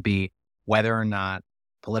think it's going to be whether or not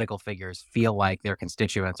political figures feel like their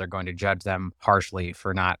constituents are going to judge them harshly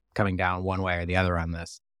for not coming down one way or the other on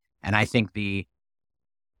this. And I think the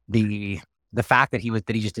fact that he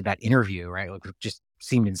just did that interview, right, which just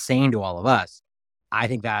seemed insane to all of us. I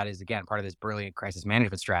think that is, again, part of this brilliant crisis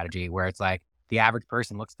management strategy where it's like the average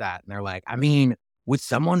person looks at that and they're like, I mean, would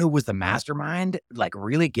someone who was the mastermind like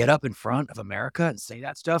really get up in front of America and say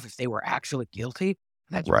that stuff if they were actually guilty?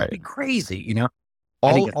 That's really crazy,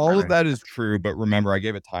 All of that is true, but remember, I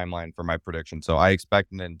gave a timeline for my prediction. So I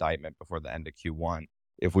expect an indictment before the end of Q1.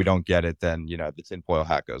 If we don't get it, then, the tinfoil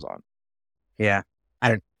hat goes on. Yeah.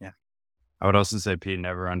 I would also say, Pete,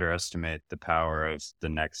 never underestimate the power of the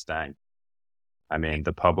next thing. I mean,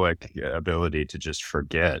 the public ability to just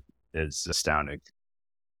forget is astounding.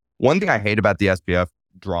 One thing I hate about the SBF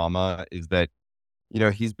drama is that,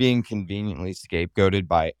 he's being conveniently scapegoated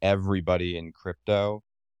by everybody in crypto.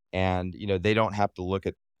 And, they don't have to look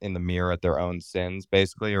in the mirror at their own sins,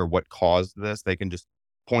 basically, or what caused this. They can just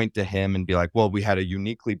point to him and be like, well, we had a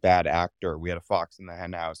uniquely bad actor. We had a fox in the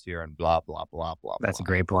hen house here and blah, blah, blah, blah. That's a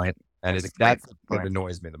great point. And that's what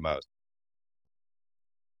annoys me the most.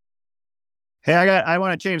 Hey, I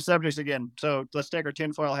want to change subjects again. So let's take our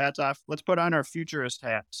tinfoil hats off. Let's put on our futurist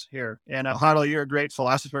hats here. And HODL, you're a great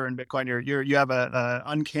philosopher in Bitcoin. You have a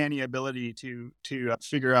uncanny ability to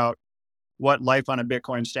figure out what life on a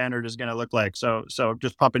Bitcoin standard is going to look like. So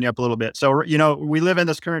just pumping you up a little bit. So, we live in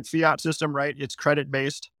this current fiat system, right? It's credit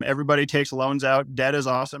based. Everybody takes loans out. Debt is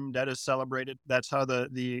awesome. Debt is celebrated. That's how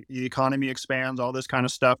the economy expands, all this kind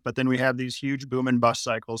of stuff. But then we have these huge boom and bust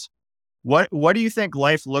cycles. What do you think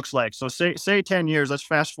life looks like? So say 10 years, let's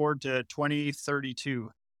fast forward to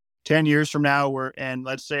 2032. 10 years from now, and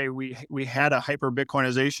let's say we had a hyper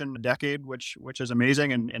Bitcoinization decade, which is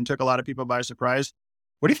amazing and took a lot of people by surprise.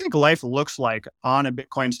 What do you think life looks like on a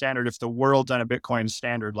Bitcoin standard if the world's on a Bitcoin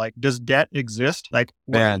standard? Like, does debt exist? Like,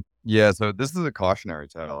 man, yeah. So this is a cautionary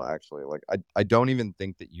tale, actually. Like, I don't even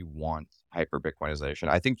think that you want hyper Bitcoinization.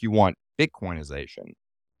 I think you want Bitcoinization,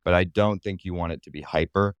 but I don't think you want it to be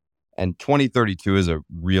hyper. And 2032 is a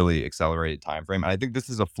really accelerated time frame. And I think this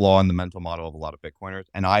is a flaw in the mental model of a lot of Bitcoiners.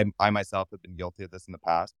 And I myself have been guilty of this in the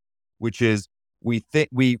past, which is we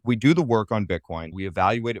do the work on Bitcoin, we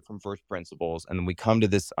evaluate it from first principles, and then we come to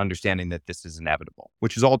this understanding that this is inevitable,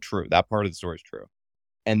 which is all true. That part of the story is true.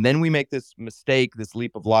 And then we make this mistake, this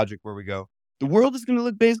leap of logic where we go, the world is going to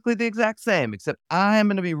look basically the exact same, except I'm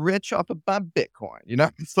going to be rich off of my Bitcoin.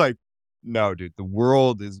 It's like, no, dude, the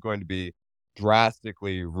world is going to be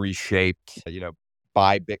drastically reshaped,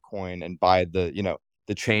 by Bitcoin and by the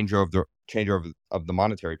changeover of the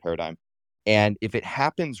monetary paradigm. And if it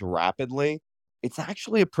happens rapidly, it's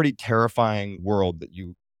actually a pretty terrifying world that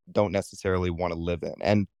you don't necessarily want to live in.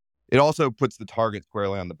 And it also puts the target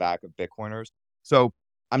squarely on the back of Bitcoiners. So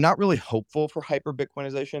I'm not really hopeful for hyper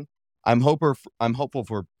Bitcoinization. I'm hopeful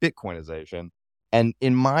for Bitcoinization. And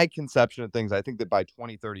in my conception of things, I think that by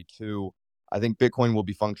 2032, I think Bitcoin will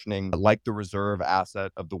be functioning like the reserve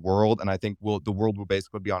asset of the world. And I think the world will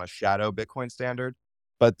basically be on a shadow Bitcoin standard,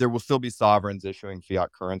 but there will still be sovereigns issuing fiat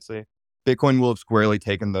currency. Bitcoin will have squarely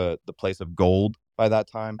taken the place of gold by that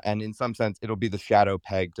time. And in some sense, it'll be the shadow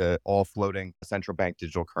peg to all floating central bank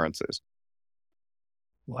digital currencies.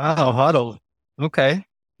 Wow, HODL. Okay.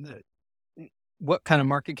 What kind of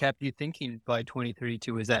market cap are you thinking by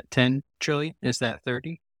 2032? Is that 10 trillion? Is that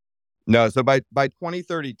 30? No, so by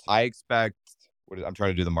 2030, I expect, I'm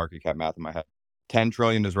trying to do the market cap math in my head. 10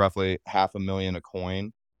 trillion is roughly 500,000 a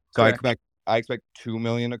coin. So Correct. I expect 2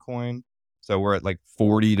 million a coin. So we're at like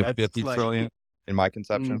 40 to That's 50 like- trillion in my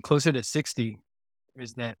conception. Closer to 60.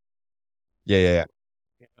 Is that? Yeah.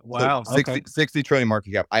 Wow. So 60 trillion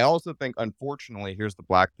market cap. I also think, unfortunately, here's the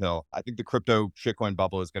black pill. I think the crypto shitcoin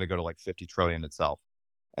bubble is going to go to like 50 trillion itself.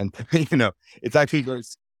 And, it's actually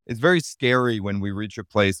it's very scary when we reach a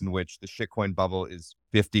place in which the shitcoin bubble is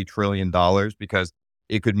 $50 trillion because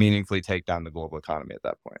it could meaningfully take down the global economy at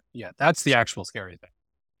that point. Yeah, that's the actual scary thing,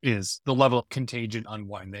 is the level of contagion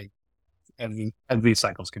unwinding as these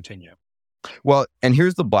cycles continue. Well, and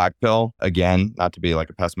here's the black pill, again, not to be like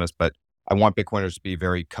a pessimist, but I want Bitcoiners to be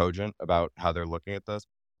very cogent about how they're looking at this,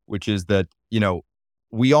 which is that,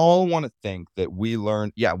 we all want to think that we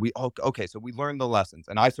learned, so we learned the lessons.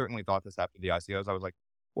 And I certainly thought this after the ICOs. I was like,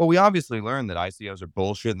 well, we obviously learned that ICOs are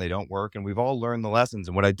bullshit and they don't work. And we've all learned the lessons.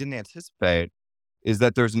 And what I didn't anticipate is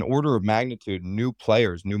that there's an order of magnitude, new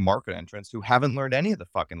players, new market entrants who haven't learned any of the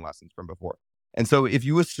fucking lessons from before. And so if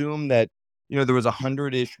you assume that, there was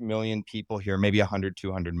 100-ish million people here, maybe 100,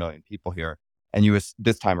 200 million people here, and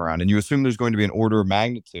this time around, and you assume there's going to be an order of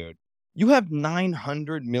magnitude, you have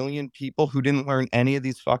 900 million people who didn't learn any of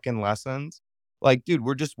these fucking lessons. Like, dude,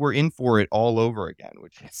 we're in for it all over again,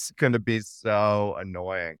 which is going to be so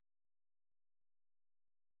annoying.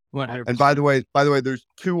 100%. And by the way, there's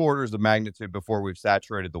 2 orders of magnitude before we've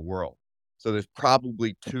saturated the world. So there's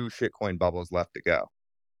probably 2 shitcoin bubbles left to go.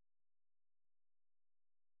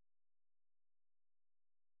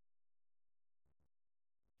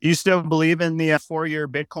 Do you still believe in the 4-year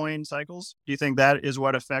Bitcoin cycles? Do you think that is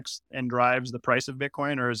what affects and drives the price of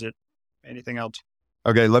Bitcoin, or is it anything else?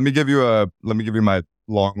 Okay, let me give you my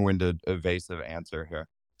long-winded, evasive answer here.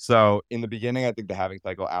 So in the beginning, I think the halving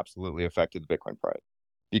cycle absolutely affected the Bitcoin price.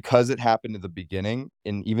 Because it happened at the beginning,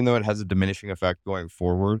 and even though it has a diminishing effect going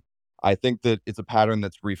forward, I think that it's a pattern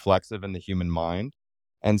that's reflexive in the human mind.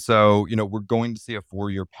 And so, we're going to see a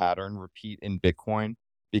 4-year pattern repeat in Bitcoin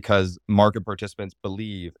because market participants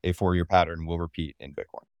believe a 4-year pattern will repeat in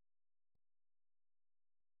Bitcoin.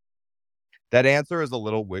 That answer is a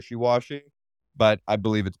little wishy-washy, but I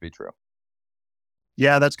believe it to be true.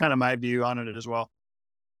 Yeah, that's kind of my view on it as well.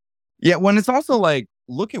 Yeah, when it's also like,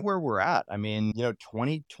 look at where we're at. I mean,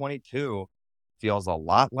 2022 feels a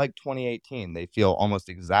lot like 2018. They feel almost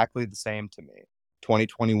exactly the same to me.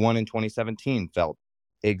 2021 and 2017 felt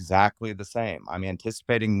exactly the same. I'm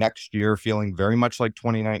anticipating next year feeling very much like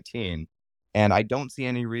 2019, and I don't see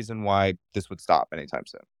any reason why this would stop anytime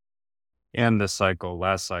soon. And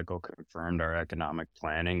last cycle confirmed our economic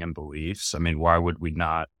planning and beliefs. I mean, why would we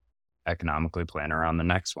not economically plan around the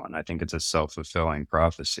next one? I think it's a self-fulfilling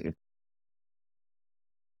prophecy.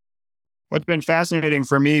 What's been fascinating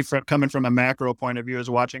for me coming from a macro point of view is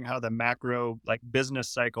watching how the macro business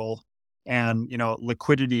cycle and,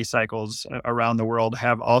 liquidity cycles around the world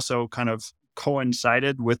have also kind of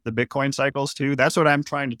coincided with the Bitcoin cycles too. That's what I'm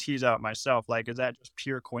trying to tease out myself. Like, is that just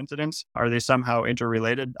pure coincidence? Are they somehow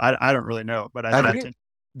interrelated? I don't really know, but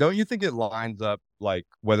don't you think it lines up, like,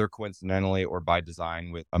 whether coincidentally or by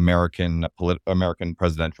design, with American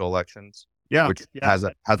presidential elections? Yeah, which has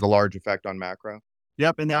a large effect on macro.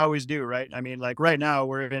 Yep, and they always do, right? I mean, like right now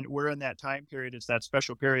we're in that time period. It's that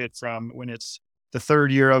special period from when it's the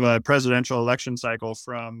 3rd year of a presidential election cycle,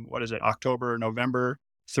 from October, November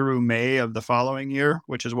through May of the following year,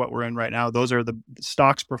 which is what we're in right now. Those are the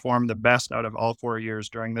stocks perform the best out of all 4 years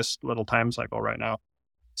during this little time cycle right now.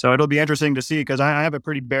 So it'll be interesting to see, because I have a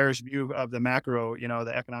pretty bearish view of the macro,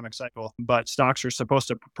 the economic cycle, but stocks are supposed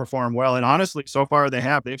to perform well. And honestly, so far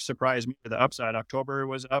they've surprised me to the upside. October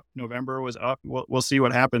was up, November was up. We'll see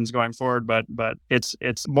what happens going forward, but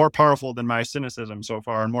it's more powerful than my cynicism so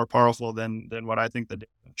far, and more powerful than what I think the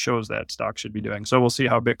data shows that stocks should be doing. So we'll see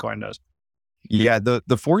how Bitcoin does. Yeah, the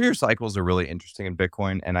 4-year cycles are really interesting in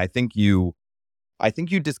Bitcoin, and I think you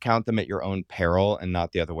discount them at your own peril and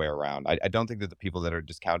not the other way around. I don't think that the people that are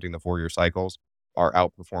discounting the 4-year cycles are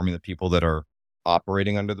outperforming the people that are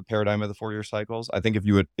operating under the paradigm of the 4-year cycles. I think if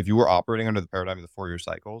you were operating under the paradigm of the 4-year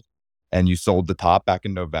cycles and you sold the top back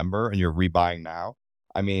in November and you're rebuying now,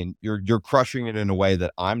 I mean, you're crushing it in a way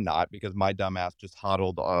that I'm not, because my dumbass just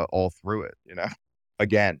hodled all through it,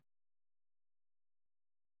 again.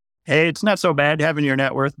 Hey, it's not so bad having your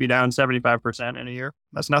net worth be down 75% in a year.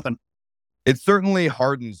 That's nothing. It certainly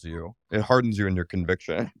hardens you. It hardens you in your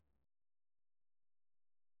conviction.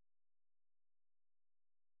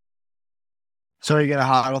 So are you gonna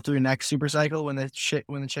hodl through next super cycle when the shit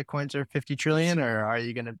coins are 50 trillion, or are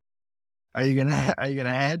you gonna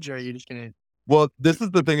hedge, or are you just gonna? Well, this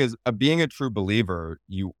is the thing is being a true believer,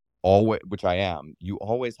 you always, which I am, you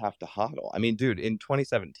always have to hodl. I mean, dude, in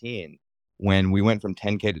 2017, when we went from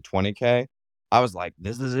 10K to 20K, I was like,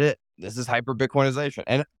 this is it. This is hyper Bitcoinization.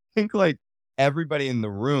 And I think like everybody in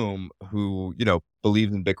the room who,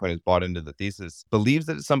 believes in Bitcoin, has bought into the thesis, believes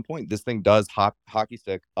that at some point this thing does hockey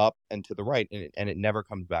stick up and to the right, and it never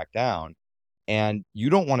comes back down. And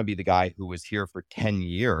you don't want to be the guy who was here for 10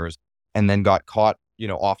 years and then got caught,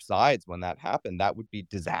 off sides when that happened. That would be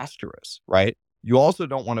disastrous, right? You also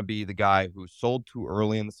don't want to be the guy who sold too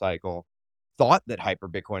early in the cycle, thought that hyper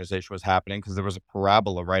Bitcoinization was happening because there was a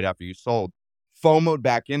parabola right after you sold, FOMO'd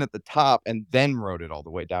back in at the top, and then rode it all the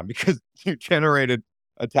way down because you generated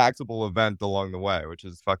a taxable event along the way, which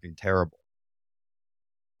is fucking terrible.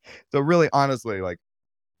 So really, honestly, like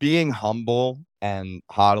being humble and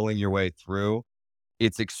hodling your way through,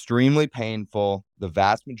 it's extremely painful. The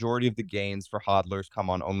vast majority of the gains for hodlers come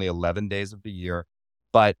on only 11 days of the year.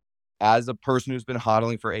 But as a person who's been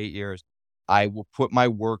hodling for 8 years, I will put my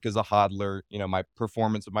work as a hodler, my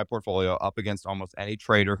performance of my portfolio up against almost any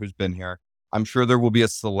trader who's been here. I'm sure there will be a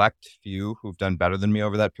select few who've done better than me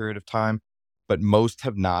over that period of time, but most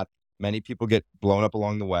have not. Many people get blown up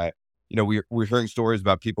along the way. We're hearing stories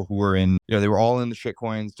about people who were in, they were all in the shit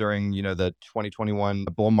coins during, the 2021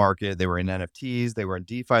 bull market. They were in NFTs, they were in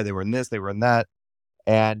DeFi, they were in this, they were in that,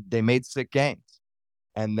 and they made sick gains.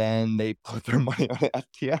 And then they put their money on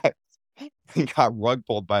FTX and got rug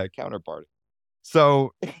pulled by a counterparty.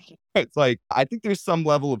 So it's like, I think there's some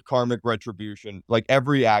level of karmic retribution. Like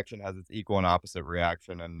every action has its equal and opposite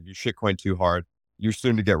reaction. And if you shitcoin too hard, you're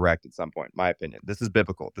soon to get wrecked at some point, my opinion. This is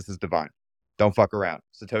biblical. This is divine. Don't fuck around.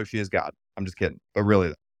 Satoshi is God. I'm just kidding. But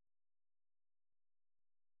really.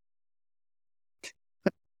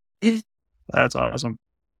 That's awesome.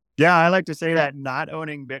 Yeah, I like to say that not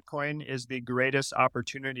owning Bitcoin is the greatest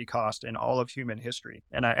opportunity cost in all of human history.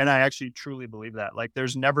 And I actually truly believe that. Like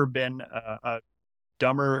there's never been a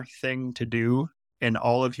dumber thing to do in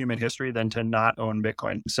all of human history than to not own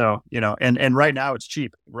Bitcoin. So, and right now it's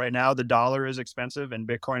cheap. Right now the dollar is expensive and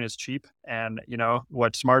Bitcoin is cheap. And,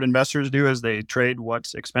 what smart investors do is they trade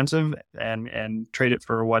what's expensive and trade it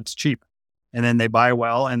for what's cheap. And then they buy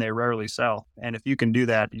well and they rarely sell. And if you can do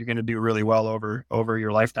that, you're going to do really well over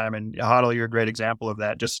your lifetime. And HODL, you're a great example of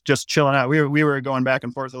that. Just chilling out. We were going back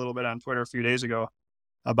and forth a little bit on Twitter a few days ago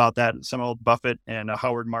about that, some old Buffett and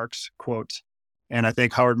Howard Marks quote. And I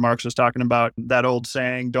think Howard Marks was talking about that old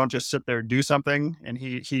saying, don't just sit there, do something. And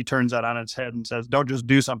he turns that on its head and says, don't just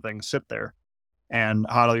do something, sit there. And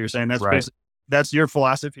HODL, you're saying that's Right. that's your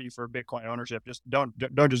philosophy for Bitcoin ownership. Just don't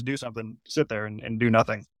just do something, sit there and do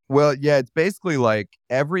nothing. Well, yeah, it's basically like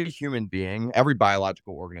every human being, every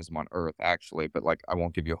biological organism on Earth, actually, but like I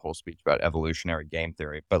won't give you a whole speech about evolutionary game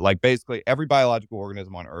theory, but like basically every biological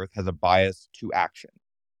organism on Earth has a bias to action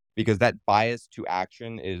because that bias to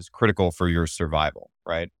action is critical for your survival,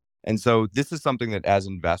 right? And so this is something that as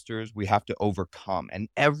investors, we have to overcome. And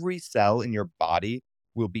every cell in your body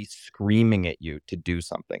will be screaming at you to do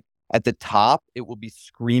something. At the top, it will be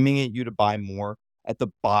screaming at you to buy more. At the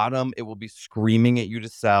bottom, it will be screaming at you to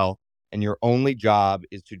sell. And your only job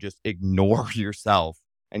is to just ignore yourself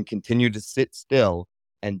and continue to sit still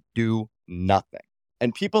and do nothing.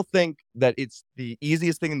 And people think that it's the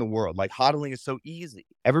easiest thing in the world. Like hodling is so easy.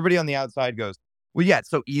 Everybody on the outside goes, well, yeah, it's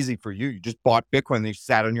so easy for you. You just bought Bitcoin and you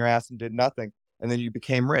sat on your ass and did nothing. And then you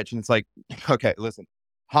became rich. And it's like, okay, listen,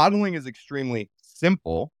 hodling is extremely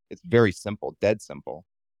simple. It's very simple, dead simple,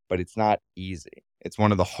 but it's not easy. It's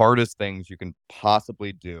one of the hardest things you can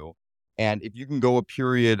possibly do. And if you can go a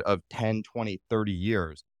period of 10, 20, 30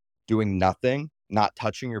 years doing nothing, not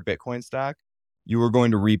touching your Bitcoin stack, you are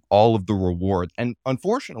going to reap all of the rewards. And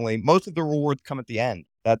unfortunately, most of the rewards come at the end.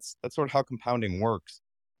 That's sort of how compounding works.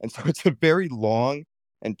 And so it's a very long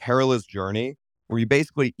and perilous journey where you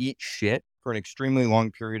basically eat shit for an extremely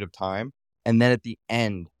long period of time. And then at the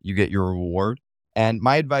end, you get your reward. And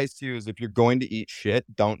my advice to you is if you're going to eat shit,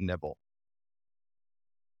 don't nibble.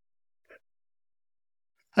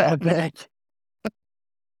 Epic.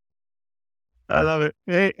 I love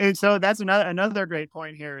it. And so that's another great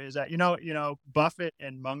point here is that, Buffett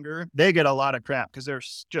and Munger, they get a lot of crap because they're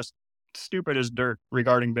just stupid as dirt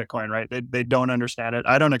regarding Bitcoin, right? They don't understand it.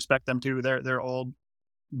 I don't expect them to. They're old,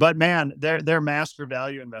 but man, they're master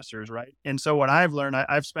value investors, right? And so what I've learned,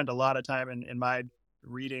 I've spent a lot of time in my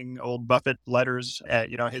reading old Buffett letters,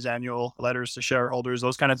 his annual letters to shareholders,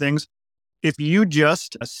 those kind of things. If you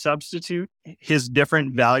just substitute his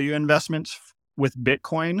different value investments with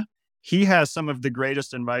Bitcoin, he has some of the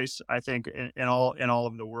greatest advice, I think, in all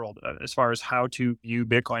of the world as far as how to view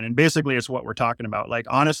Bitcoin. And basically, it's what we're talking about. Like,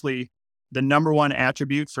 honestly, the number one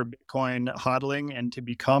attribute for Bitcoin hodling and to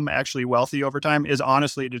become actually wealthy over time is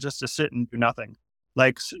honestly to sit and do nothing.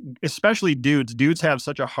 Like, especially dudes have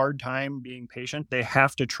such a hard time being patient. They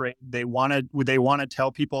have to trade. They want to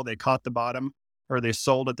tell people they caught the bottom, or they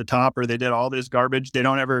sold at the top, or they did all this garbage. They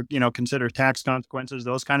don't ever, consider tax consequences,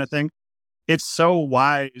 those kind of things. It's so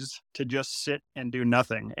wise to just sit and do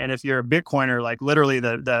nothing. And if you're a Bitcoiner, like literally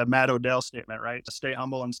the Matt Odell statement, right? To stay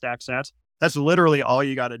humble and stack sats. That's literally all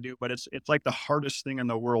you got to do. But it's like the hardest thing in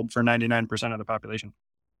the world for 99% of the population.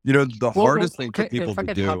 The hardest thing for people if I to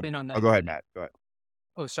could do. hop in on that. Oh, go ahead, Matt. Go ahead.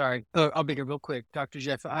 Oh, sorry. I'll make it real quick. Dr.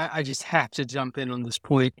 Jeff, I just have to jump in on this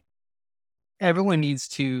point. Everyone needs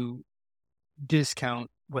to discount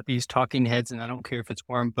what these talking heads, and I don't care if it's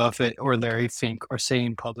Warren Buffett or Larry Fink, are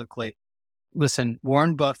saying publicly. Listen,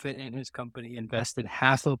 Warren Buffett and his company invested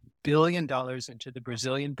 $500 million into the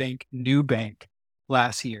Brazilian bank Nubank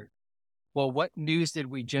last year. Well, what news did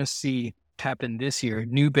we just see happen this year?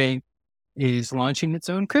 Nubank is launching its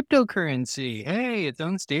own cryptocurrency. Hey, its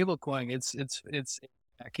own stablecoin.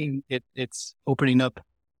 It's opening up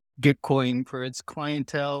Bitcoin for its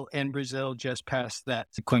clientele, and Brazil just passed that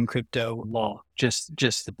coin crypto law just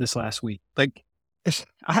this last week. Like,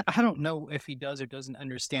 I don't know if he does or doesn't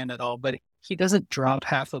understand at all, but he doesn't drop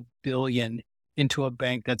 $500 million into a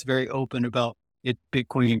bank that's very open about its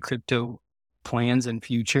Bitcoin and crypto plans and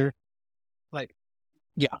future. Like,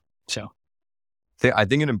 yeah. So I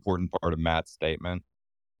think an important part of Matt's statement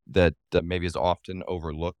that maybe is often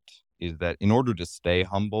overlooked is that in order to stay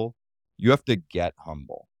humble, you have to get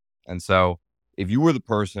humble. And so if you were the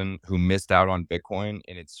person who missed out on Bitcoin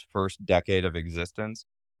in its first decade of existence,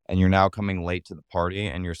 and you're now coming late to the party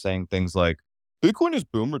and you're saying things like, Bitcoin is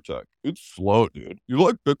boomer tech. It's slow, dude. You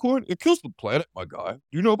like Bitcoin? It kills the planet, my guy.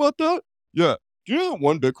 Do you know about that? Yeah. Do you know that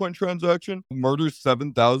one Bitcoin transaction murders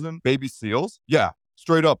 7,000 baby seals? Yeah.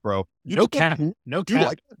 Straight up, bro. No cap. No cap.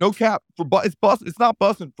 Like, no cap. It's bust. It's not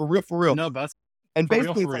busting. For real. No bust. And For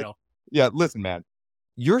basically, real. like, yeah, listen, man.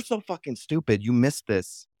 You're so fucking stupid. You missed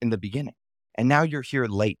this in the beginning. And now you're here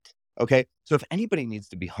late. Okay? So if anybody needs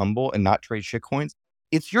to be humble and not trade shitcoins,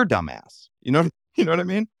 it's your dumbass. You know what I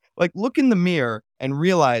mean? Like, look in the mirror and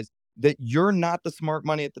realize that you're not the smart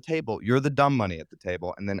money at the table. You're the dumb money at the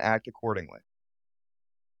table, and then act accordingly.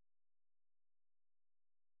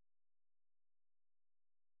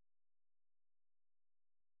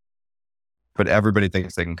 But everybody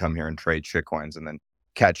thinks they can come here and trade shitcoins and then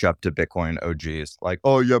catch up to Bitcoin OGs. Like,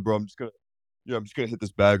 oh yeah, bro, I'm just gonna hit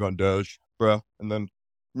this bag on Doge, bro, and then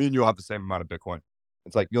me and you'll have the same amount of Bitcoin.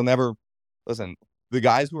 It's like you'll never listen. The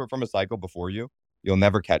guys who are from a cycle before you'll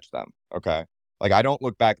never catch them. Okay, like I don't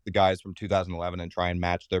look back at the guys from 2011 and try and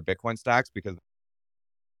match their Bitcoin stacks because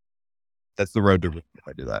that's the road to ruin if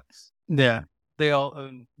I do that. yeah, they all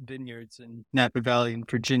own vineyards in Napa Valley in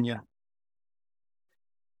Virginia.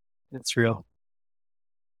 It's real.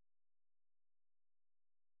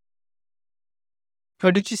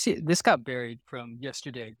 Oh, did you see this got buried from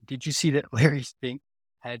yesterday? Did you see that Larry Fink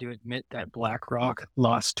had to admit that BlackRock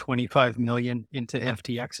lost $25 million into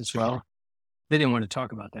FTX as well? They didn't want to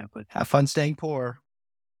talk about that, but Have fun staying poor.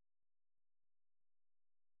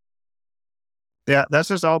 Yeah, that's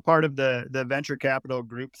just all part of the venture capital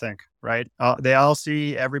group think, right? They all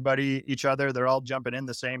see each other. They're all jumping in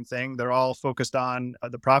the same thing. They're all focused on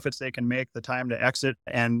the profits they can make, the time to exit,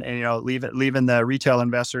 and leaving the retail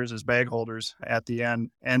investors as bag holders at the end.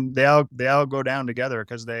 And they all go down together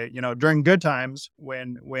because they, during good times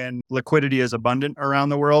when liquidity is abundant around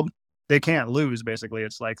the world, they can't lose. Basically,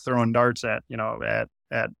 it's like throwing darts at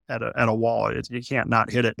a wall. You can't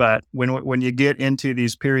not hit it. But when you get into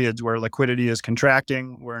these periods where liquidity is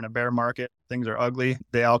contracting, we're in a bear market, things are ugly,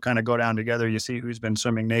 they all kind of go down together. You see who's been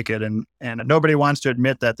swimming naked, and nobody wants to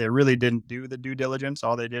admit that they really didn't do the due diligence.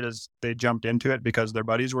 All they did is they jumped into it because their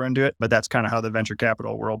buddies were into it. But that's kind of how the venture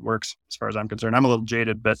capital world works, as far as I'm concerned. I'm a little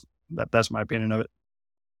jaded, but that's my opinion of it.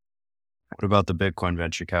 What about the Bitcoin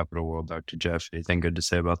venture capital world, Dr. Jeff? Anything good to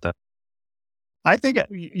say about that? I think,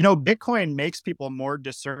 Bitcoin makes people more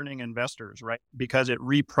discerning investors, right? Because it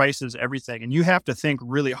reprices everything. And you have to think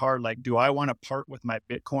really hard, like, do I want to part with my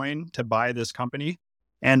Bitcoin to buy this company?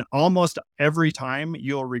 And almost every time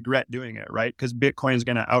you'll regret doing it, right? Because Bitcoin is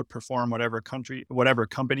going to outperform whatever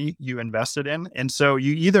company you invested in. And so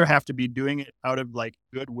you either have to be doing it out of like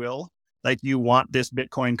goodwill, like you want this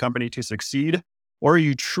Bitcoin company to succeed, or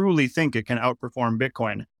you truly think it can outperform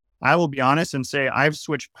Bitcoin. I will be honest and say I've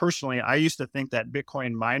switched personally. I used to think that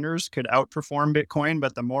Bitcoin miners could outperform Bitcoin,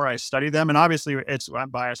 but the more I study them, and obviously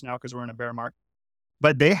I'm biased now because we're in a bear market,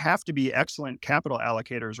 but they have to be excellent capital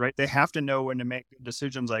allocators, right? They have to know when to make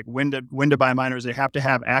decisions, like when to buy miners. They have to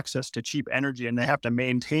have access to cheap energy, and they have to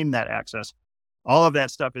maintain that access. All of that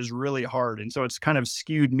stuff is really hard. And so it's kind of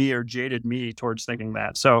skewed me or jaded me towards thinking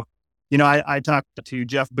that. So, I talked to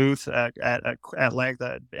Jeff Booth at length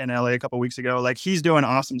in LA a couple of weeks ago. Like, he's doing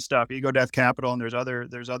awesome stuff. Ego Death Capital, and there's other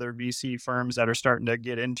VC firms that are starting to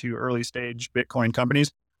get into early stage Bitcoin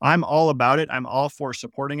companies. I'm all about it. I'm all for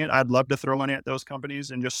supporting it. I'd love to throw money at those companies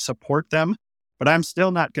and just support them, but I'm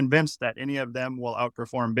still not convinced that any of them will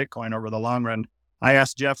outperform Bitcoin over the long run. I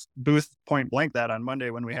asked Jeff Booth point blank that on Monday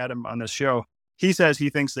when we had him on this show. He says he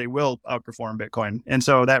thinks they will outperform Bitcoin. And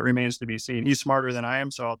so that remains to be seen. He's smarter than I am,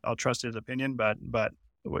 so I'll trust his opinion, but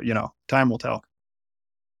time will tell.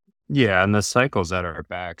 Yeah, and the cycles that are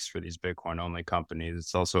backs for these Bitcoin only companies,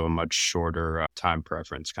 it's also a much shorter time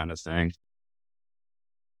preference kind of thing.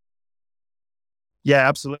 Yeah,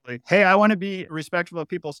 absolutely. Hey, I want to be respectful of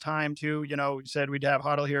people's time too. We said we'd have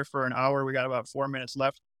HODL here for an hour. We got about 4 minutes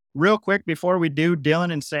left. Real quick before we do,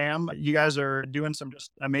 Dylan and Sam, you guys are doing some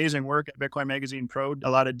just amazing work at Bitcoin Magazine Pro.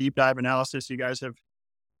 A lot of deep dive analysis. You guys have,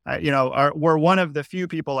 we're one of the few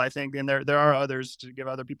people, I think, and there are others to give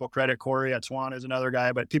other people credit. Corey at Swan is another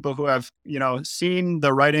guy, but people who have, seen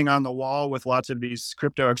the writing on the wall with lots of these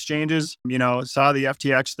crypto exchanges, saw the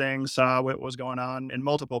FTX thing, saw what was going on in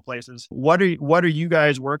multiple places. What are you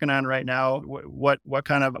guys working on right now? What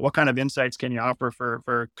kind of insights can you offer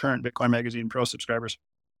for current Bitcoin Magazine Pro subscribers?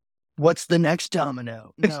 What's the next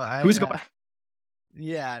domino? No, Who's going?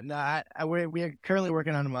 Yeah, no, we are currently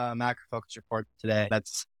working on a macro focus report today.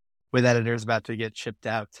 That's with editors about to get shipped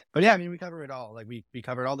out. But yeah, I mean, we cover it all. Like we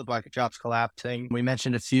covered all the bucket shops collapsing. We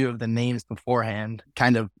mentioned a few of the names beforehand,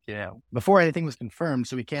 kind of, before anything was confirmed.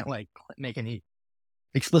 So we can't like make any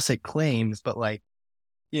explicit claims, but like,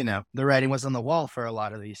 the writing was on the wall for a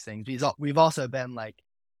lot of these things. We've also been like,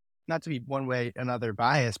 not to be one way or another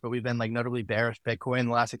biased, but we've been like notably bearish Bitcoin in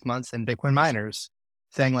the last 6 months, and Bitcoin miners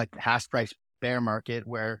saying like hash price bear market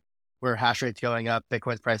where hash rate's going up,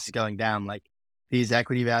 Bitcoin's price is going down. Like these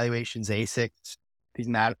equity valuations, ASICs, these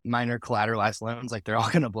miner collateralized loans, like they're all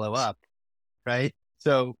going to blow up, right?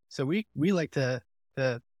 So we like to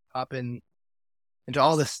hop into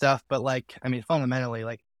all this stuff, but like, I mean, fundamentally,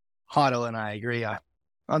 like HODL and I agree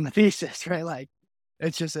on the thesis, right? Like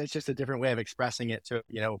it's just a different way of expressing it to,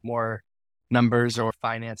 more numbers or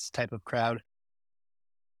finance type of crowd.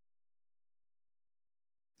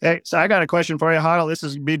 Hey, so I got a question for you, HODL. This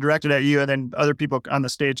is be directed at you, and then other people on the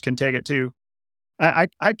stage can take it too.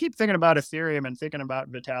 I keep thinking about Ethereum and thinking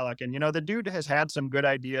about Vitalik, and the dude has had some good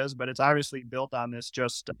ideas, but it's obviously built on this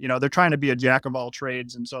just, they're trying to be a jack of all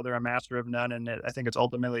trades, and so they're a master of none, and I think it's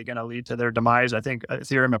ultimately going to lead to their demise. I think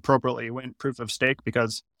Ethereum appropriately went proof of stake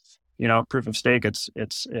because, proof of stake, it's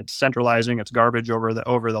centralizing, it's garbage over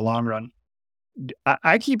the long run.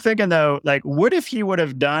 I keep thinking though, like, what if he would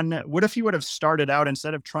have started out,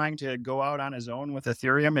 instead of trying to go out on his own with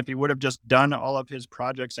Ethereum, if he would have just done all of his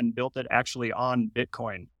projects and built it actually on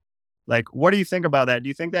Bitcoin? Like, what do you think about that? Do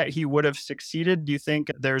you think that he would have succeeded? Do you think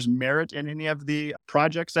there's merit in any of the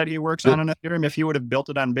projects that he works on Ethereum if he would have built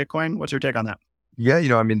it on Bitcoin? What's your take on that? Yeah,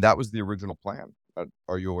 I mean, that was the original plan.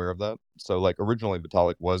 Are you aware of that? So like originally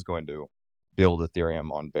Vitalik was going to build Ethereum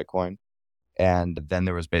on Bitcoin. And then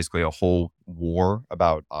there was basically a whole war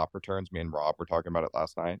about op returns. Me and Rob were talking about it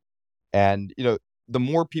last night. And, the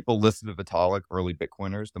more people listened to Vitalik, early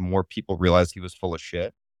Bitcoiners, the more people realized he was full of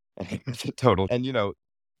shit. And he was a total. And,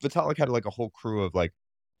 Vitalik had like a whole crew of like,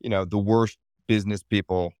 the worst business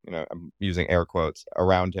people, I'm using air quotes,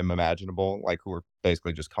 around him imaginable, like who were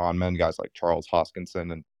basically just con men, guys like Charles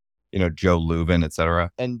Hoskinson and, Joe Lubin, et cetera.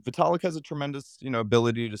 And Vitalik has a tremendous,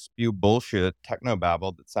 ability to spew bullshit,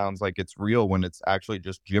 technobabble that sounds like it's real when it's actually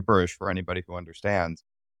just gibberish for anybody who understands.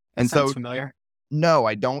 And Sounds familiar. No,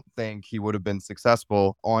 I don't think he would have been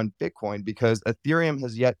successful on Bitcoin because Ethereum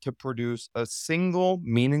has yet to produce a single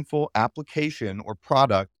meaningful application or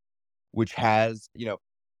product which has,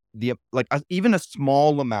 even a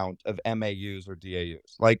small amount of MAUs or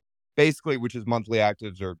DAUs, like basically, which is monthly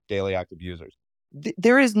actives or daily active users.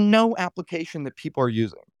 There is no application that people are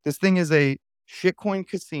using. This thing is a shitcoin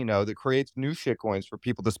casino that creates new shitcoins for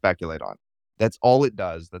people to speculate on. That's all it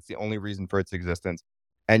does. That's the only reason for its existence.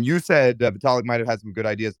 And you said Vitalik might have had some good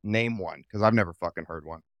ideas. Name one, because I've never fucking heard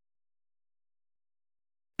one.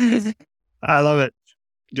 I love it.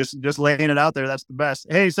 Just laying it out there. That's the best.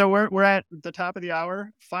 Hey, so we're at the top of the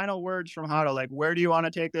hour. Final words from HODL. Like, where do you want to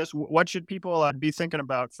take this? What should people be thinking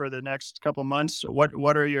about for the next couple months?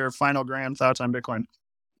 What are your final grand thoughts on Bitcoin?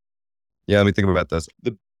 Yeah, let me think about this.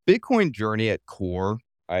 The Bitcoin journey at core,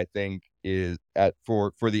 I think, is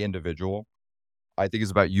for the individual. I think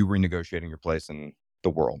it's about you renegotiating your place in the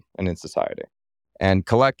world and in society. And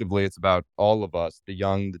collectively, it's about all of us, the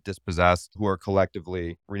young, the dispossessed, who are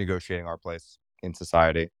collectively renegotiating our place in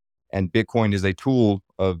society. And Bitcoin is a tool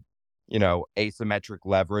of, asymmetric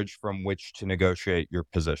leverage from which to negotiate your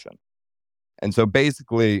position. And so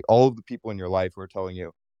basically, all of the people in your life who are telling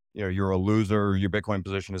you, you're a loser, your Bitcoin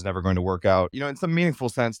position is never going to work out, in some meaningful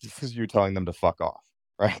sense, this is you telling them to fuck off,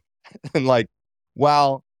 right? And like,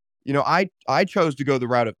 wow. I chose to go the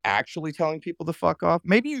route of actually telling people to fuck off.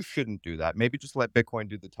 Maybe you shouldn't do that. Maybe just let Bitcoin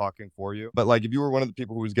do the talking for you. But like, if you were one of the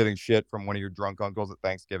people who was getting shit from one of your drunk uncles at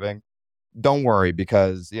Thanksgiving, don't worry,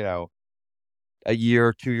 because, a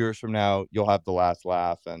year, 2 years from now, you'll have the last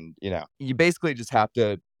laugh. And, you basically just have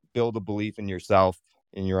to build a belief in yourself,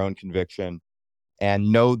 in your own conviction,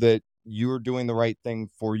 and know that you're doing the right thing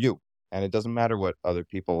for you. And it doesn't matter what other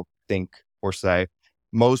people think or say.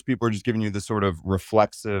 Most people are just giving you this sort of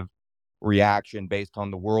reflexive reaction based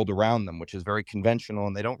on the world around them, which is very conventional,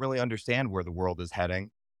 and they don't really understand where the world is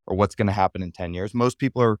heading or what's going to happen in 10 years. Most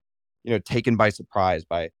people are, taken by surprise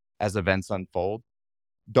as events unfold.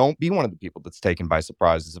 Don't be one of the people that's taken by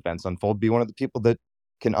surprise as events unfold. Be one of the people that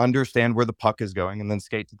can understand where the puck is going and then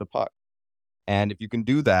skate to the puck. And if you can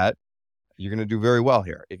do that, you're going to do very well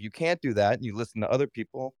here. If you can't do that and you listen to other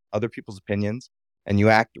people's opinions, and you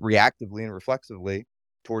act reactively and reflexively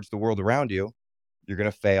towards the world around you, you're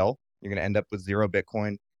going to fail. You're going to end up with zero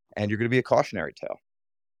Bitcoin, and you're going to be a cautionary tale.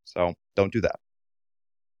 So don't do that.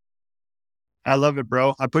 I love it,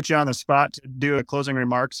 bro. I put you on the spot to do a closing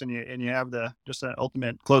remarks, and you have just an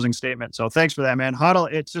ultimate closing statement. So thanks for that, man.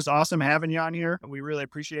 HODL, it's just awesome having you on here. We really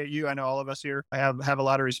appreciate you. I know all of us here have a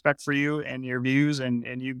lot of respect for you and your views,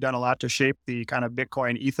 and you've done a lot to shape the kind of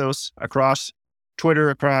Bitcoin ethos across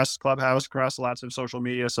Twitter, across Clubhouse, across lots of social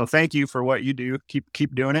media. So thank you for what you do.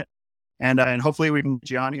 Keep doing it. And hopefully we can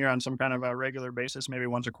get you on here on some kind of a regular basis, maybe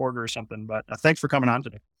once a quarter or something. But thanks for coming on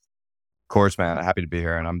today. Of course, man. I'm happy to be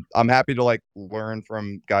here. And I'm happy to learn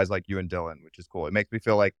from guys like you and Dylan, which is cool. It makes me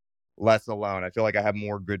feel like less alone. I feel like I have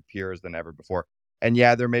more good peers than ever before. And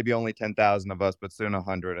yeah, there may be only 10,000 of us, but soon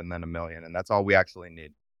 100 and then 1 million. And that's all we actually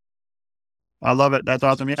need. I love it. That's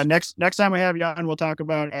awesome. Yeah. Next time we have you on, we'll talk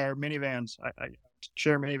about our minivans. I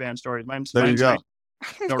share minivan stories. There you go.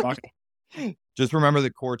 No wrong. Just remember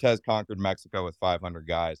that Cortez conquered Mexico with 500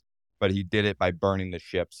 guys, but he did it by burning the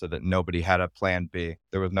ship so that nobody had a plan B.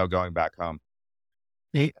 There was no going back home.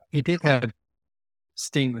 He did have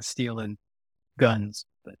stainless steel and guns,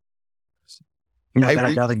 but that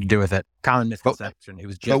had nothing to do with it. Common misconception. It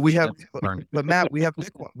was just. But Matt, we have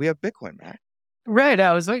Bitcoin. We have Bitcoin, Matt. Right.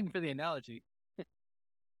 I was waiting for the analogy.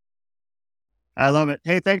 I love it.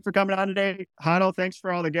 Hey, thanks for coming on today. HODL, thanks for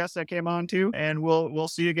all the guests that came on too. And we'll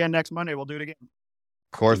see you again next Monday. We'll do it again.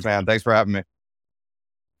 Of course, man. Thanks for having me.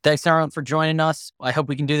 Thanks, everyone, for joining us. I hope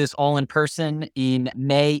we can do this all in person in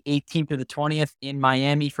May 18th to the 20th in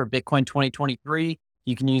Miami for Bitcoin 2023.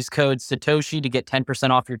 You can use code Satoshi to get 10%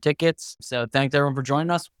 off your tickets. So thanks, everyone, for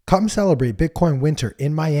joining us. Come celebrate Bitcoin Winter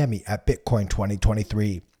in Miami at Bitcoin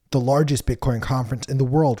 2023. The largest Bitcoin conference in the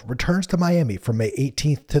world returns to Miami from May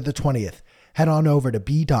 18th to the 20th. Head on over to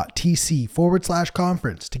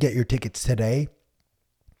b.tc/conference to get your tickets today.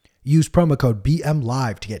 Use promo code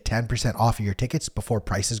BMLive to get 10% off of your tickets before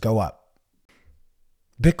prices go up.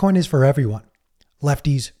 Bitcoin is for everyone,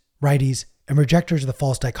 lefties, righties, and rejectors of the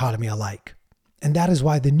false dichotomy alike. And that is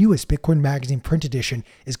why the newest Bitcoin Magazine print edition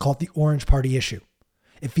is called the Orange Party issue.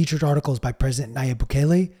 It features articles by President Nayib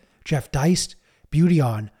Bukele, Jeff Deist, Beauty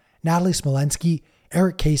On, Natalie Smolensky,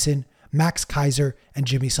 Eric Kaysen, Max Kaiser, and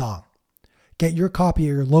Jimmy Song. Get your copy at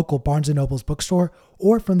your local Barnes & Noble's bookstore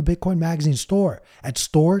or from the Bitcoin Magazine store at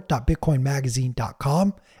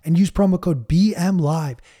store.bitcoinmagazine.com and use promo code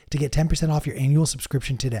BMLive to get 10% off your annual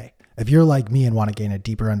subscription today. If you're like me and want to gain a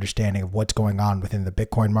deeper understanding of what's going on within the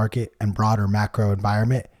Bitcoin market and broader macro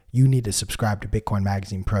environment, you need to subscribe to Bitcoin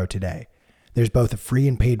Magazine Pro today. There's both a free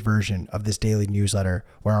and paid version of this daily newsletter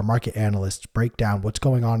where our market analysts break down what's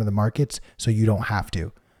going on in the markets so you don't have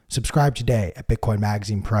to. Subscribe today at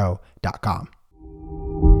bitcoinmagazinepro.com.